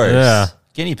 G-Force. Yeah.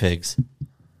 Guinea pigs.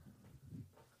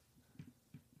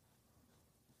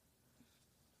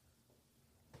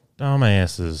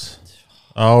 Dumbasses.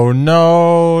 Oh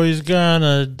no, he's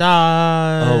gonna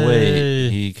die. Oh,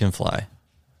 wait. He can fly.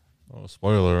 Oh,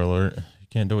 spoiler alert. You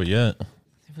can't do it yet.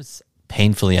 It was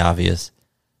painfully obvious.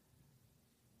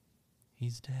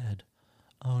 He's dead.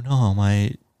 Oh no,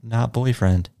 my not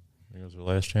boyfriend. It was her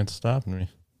last chance of stopping me.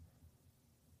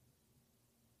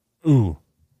 Ooh.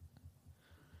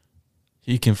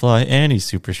 He can fly and he's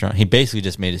super strong. He basically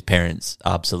just made his parents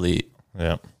obsolete.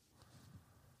 Yeah.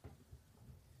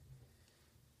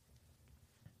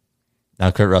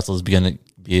 Now Kurt Russell's beginning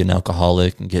to be an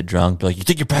alcoholic and get drunk. Be like, you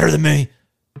think you're better than me?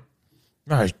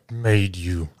 I made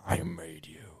you. I made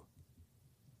you.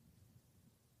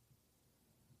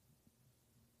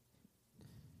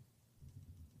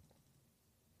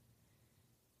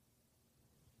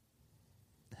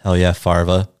 Hell yeah,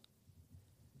 Farva.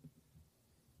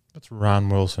 That's Ron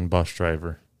Wilson, bus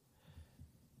driver.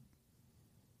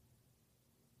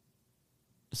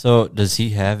 So does he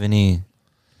have any,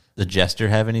 the Jester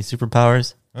have any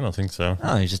superpowers? I don't think so.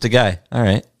 Oh, he's just a guy. All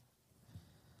right.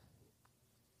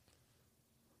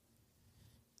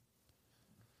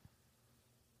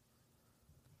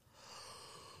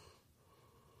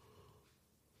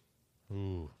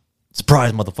 Ooh.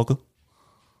 Surprise, motherfucker.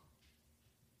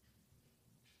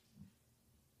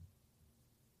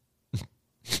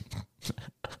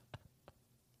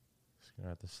 Gonna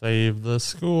have to save the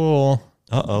school.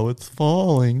 Uh-oh, it's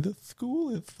falling. The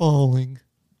school is falling.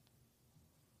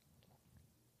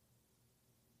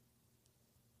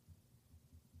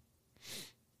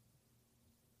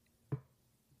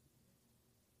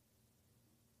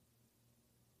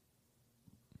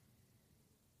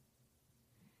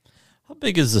 How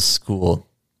big is the school?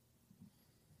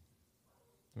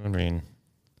 I mean,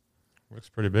 looks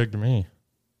pretty big to me.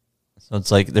 So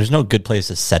it's like there's no good place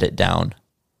to set it down.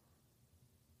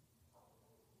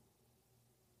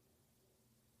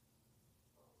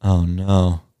 Oh,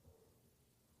 no.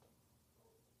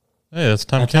 Hey, that's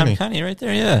Tom Kenny. Tom Kenny right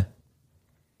there, yeah.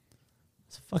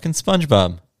 It's a fucking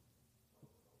SpongeBob.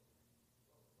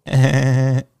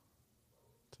 It's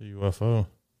a UFO.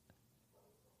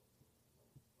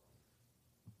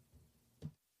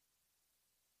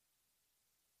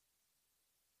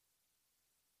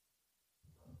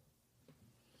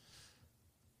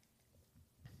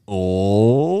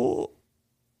 Oh.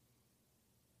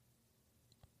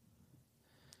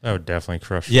 That would definitely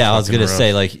crush. Yeah, I was going to roof.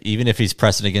 say, like, even if he's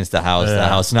pressing against the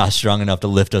house not strong enough to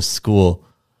lift a school.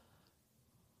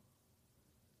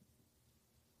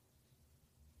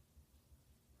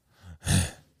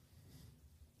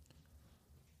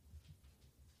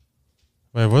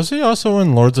 Wait, was he also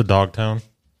in Lords of Dogtown?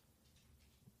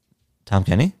 Tom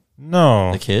Kenny?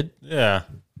 No. The kid? Yeah.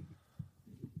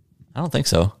 I don't think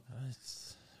so.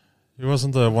 He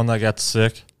wasn't the one that got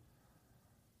sick?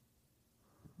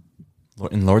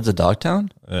 In Lords of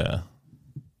Dogtown? Yeah.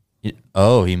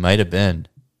 He might have been.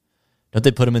 Don't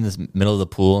they put him in this middle of the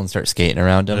pool and start skating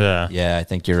around him? Yeah. Yeah, I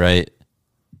think you're right.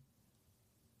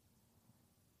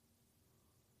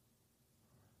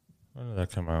 When did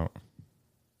that come out?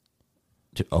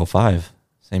 2005.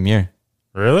 Same year.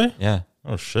 Really? Yeah.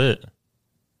 Oh, shit.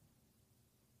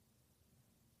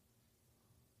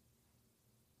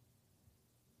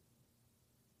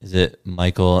 Is it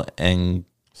Michael and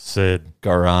Sid.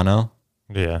 Garano?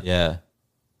 Yeah. Yeah.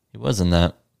 He was in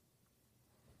that.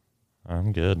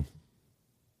 I'm good.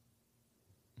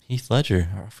 Heath Ledger.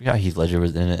 I forgot Heath Ledger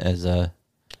was in it as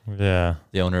Yeah.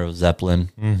 the owner of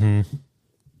Zeppelin. Mm-hmm.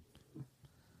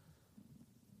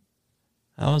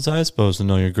 How was I supposed to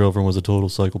know your girlfriend was a total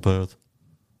psychopath?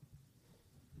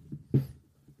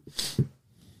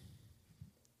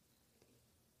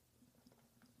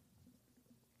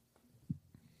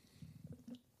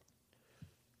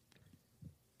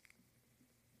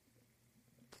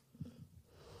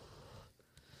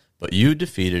 But you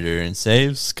defeated her and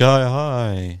saved Sky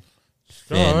High.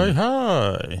 Sky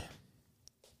High.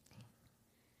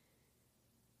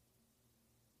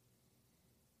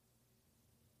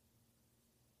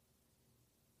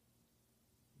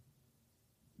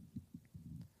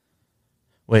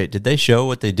 Wait, did they show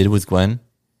what they did with Gwen?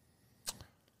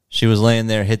 She was laying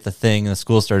there, hit the thing, and the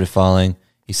school started falling.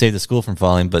 He saved the school from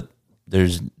falling, but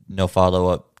there's no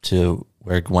follow-up to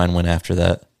where Gwen went after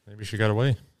that. Maybe she got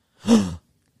away.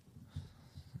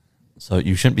 So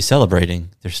you shouldn't be celebrating.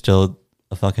 There's still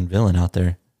a fucking villain out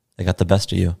there. They got the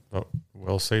best of you. But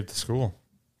Will saved the school.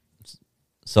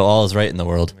 So all is right in the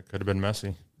world. It could have been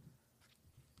messy.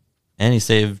 And he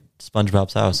saved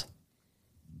SpongeBob's house.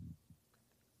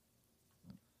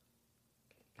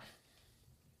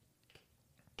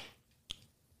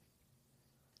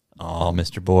 Oh,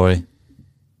 Mr. Boy.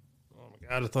 Oh my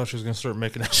god, I thought she was gonna start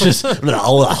making out. Just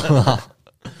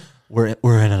we're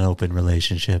in an open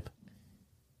relationship.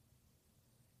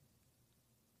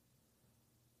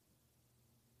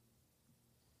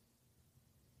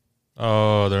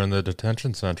 Oh, they're in the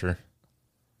detention center.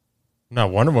 Not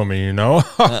Wonder Woman, you know.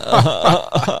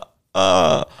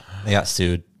 They got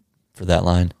sued for that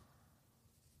line.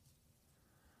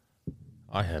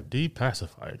 I have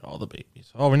depacified all the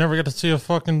babies. Oh, we never get to see a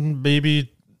fucking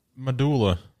baby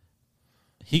medulla.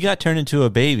 He got turned into a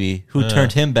baby who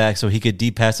turned him back so he could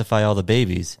depacify all the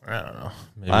babies. I don't know.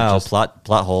 Maybe Wow,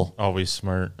 plot hole. Always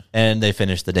smart. And they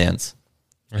finished the dance.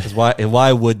 'Cause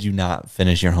why would you not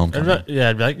finish your homecoming? Yeah,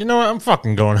 I'd be like, you know what? I'm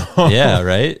fucking going home. Yeah,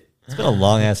 right? It's been a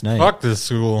long-ass night. Fuck this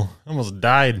school. I almost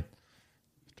died.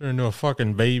 Turned into a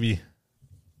fucking baby.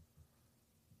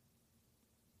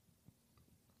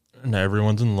 And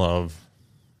everyone's in love.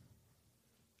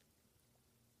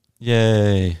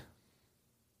 Yay.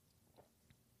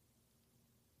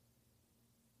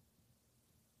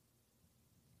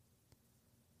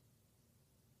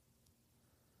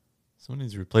 Someone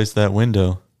needs to replace that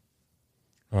window.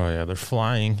 Oh, yeah, they're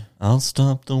flying. I'll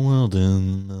stop the world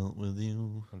and melt with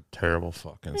you. A terrible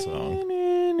fucking song.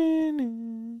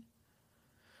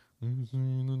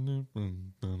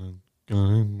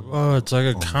 Oh, it's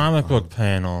like a comic book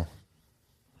panel.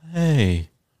 Hey.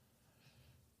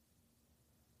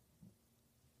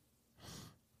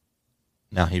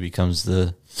 Now he becomes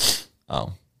the...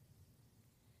 Oh.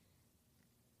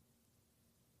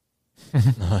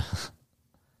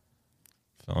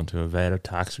 Fell into a vat of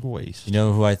toxic waste. You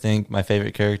know who I think my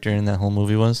favorite character in that whole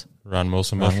movie was? Ron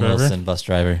Wilson, Ron bus driver? Wilson, bus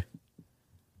driver.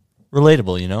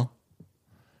 Relatable, you know?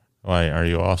 Why, are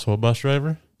you also a bus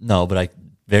driver? No, but I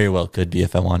very well could be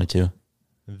if I wanted to.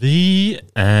 The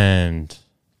end.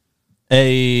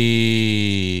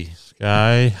 Hey.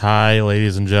 Sky high,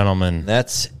 ladies and gentlemen.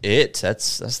 That's it.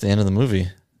 That's the end of the movie.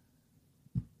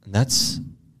 And that's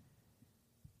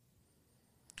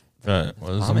What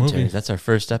was the Bombentaries. movie? That's our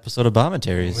first episode of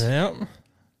Bombentaries. Yep.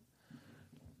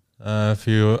 If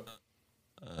you,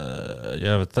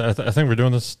 I think we're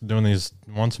doing these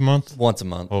once a month. Once a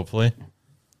month. Hopefully.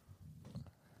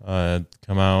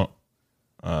 Come out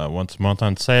once a month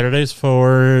on Saturdays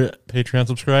for Patreon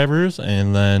subscribers,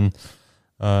 and then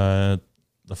the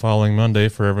following Monday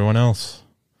for everyone else.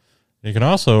 You can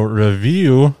also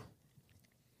review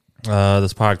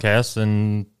this podcast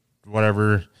in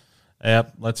whatever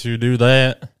app lets you do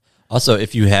that. Also,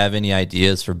 if you have any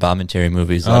ideas for Bombentary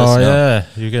movies, let us know. Yeah,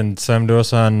 you can send them to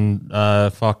us on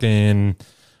fucking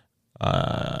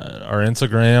our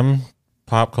Instagram,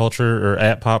 Pop Culture, or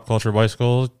at Pop Culture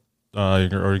Bicycle, or you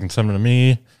can send them to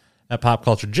me at Pop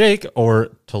Culture Jake, or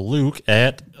to Luke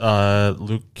at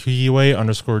Luke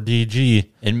Kiwe_DG.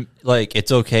 And like,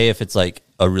 it's okay if it's like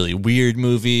a really weird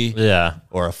movie, Yeah,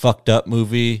 or a fucked up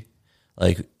movie.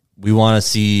 Like, we want to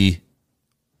see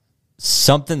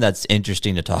something that's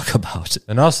interesting to talk about.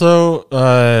 and also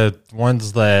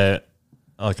ones that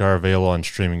like are available on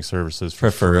streaming services, for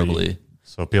Preferably. free,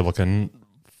 so people can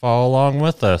follow along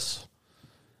with us.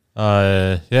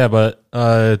 But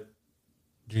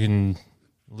you can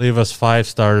leave us 5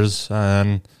 stars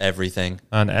on Everything.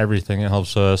 everything. It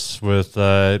helps us with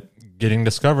getting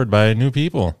discovered by new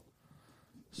people.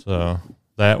 So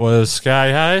that was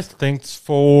Sky High. Thanks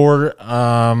for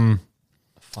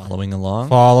Following along.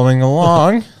 following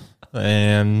along,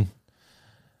 and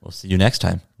We'll see you next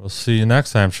time. we'll see you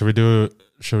next time. Should we do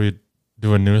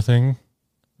a new thing,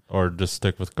 or just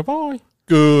stick with goodbye?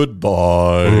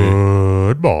 Goodbye.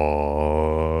 Goodbye.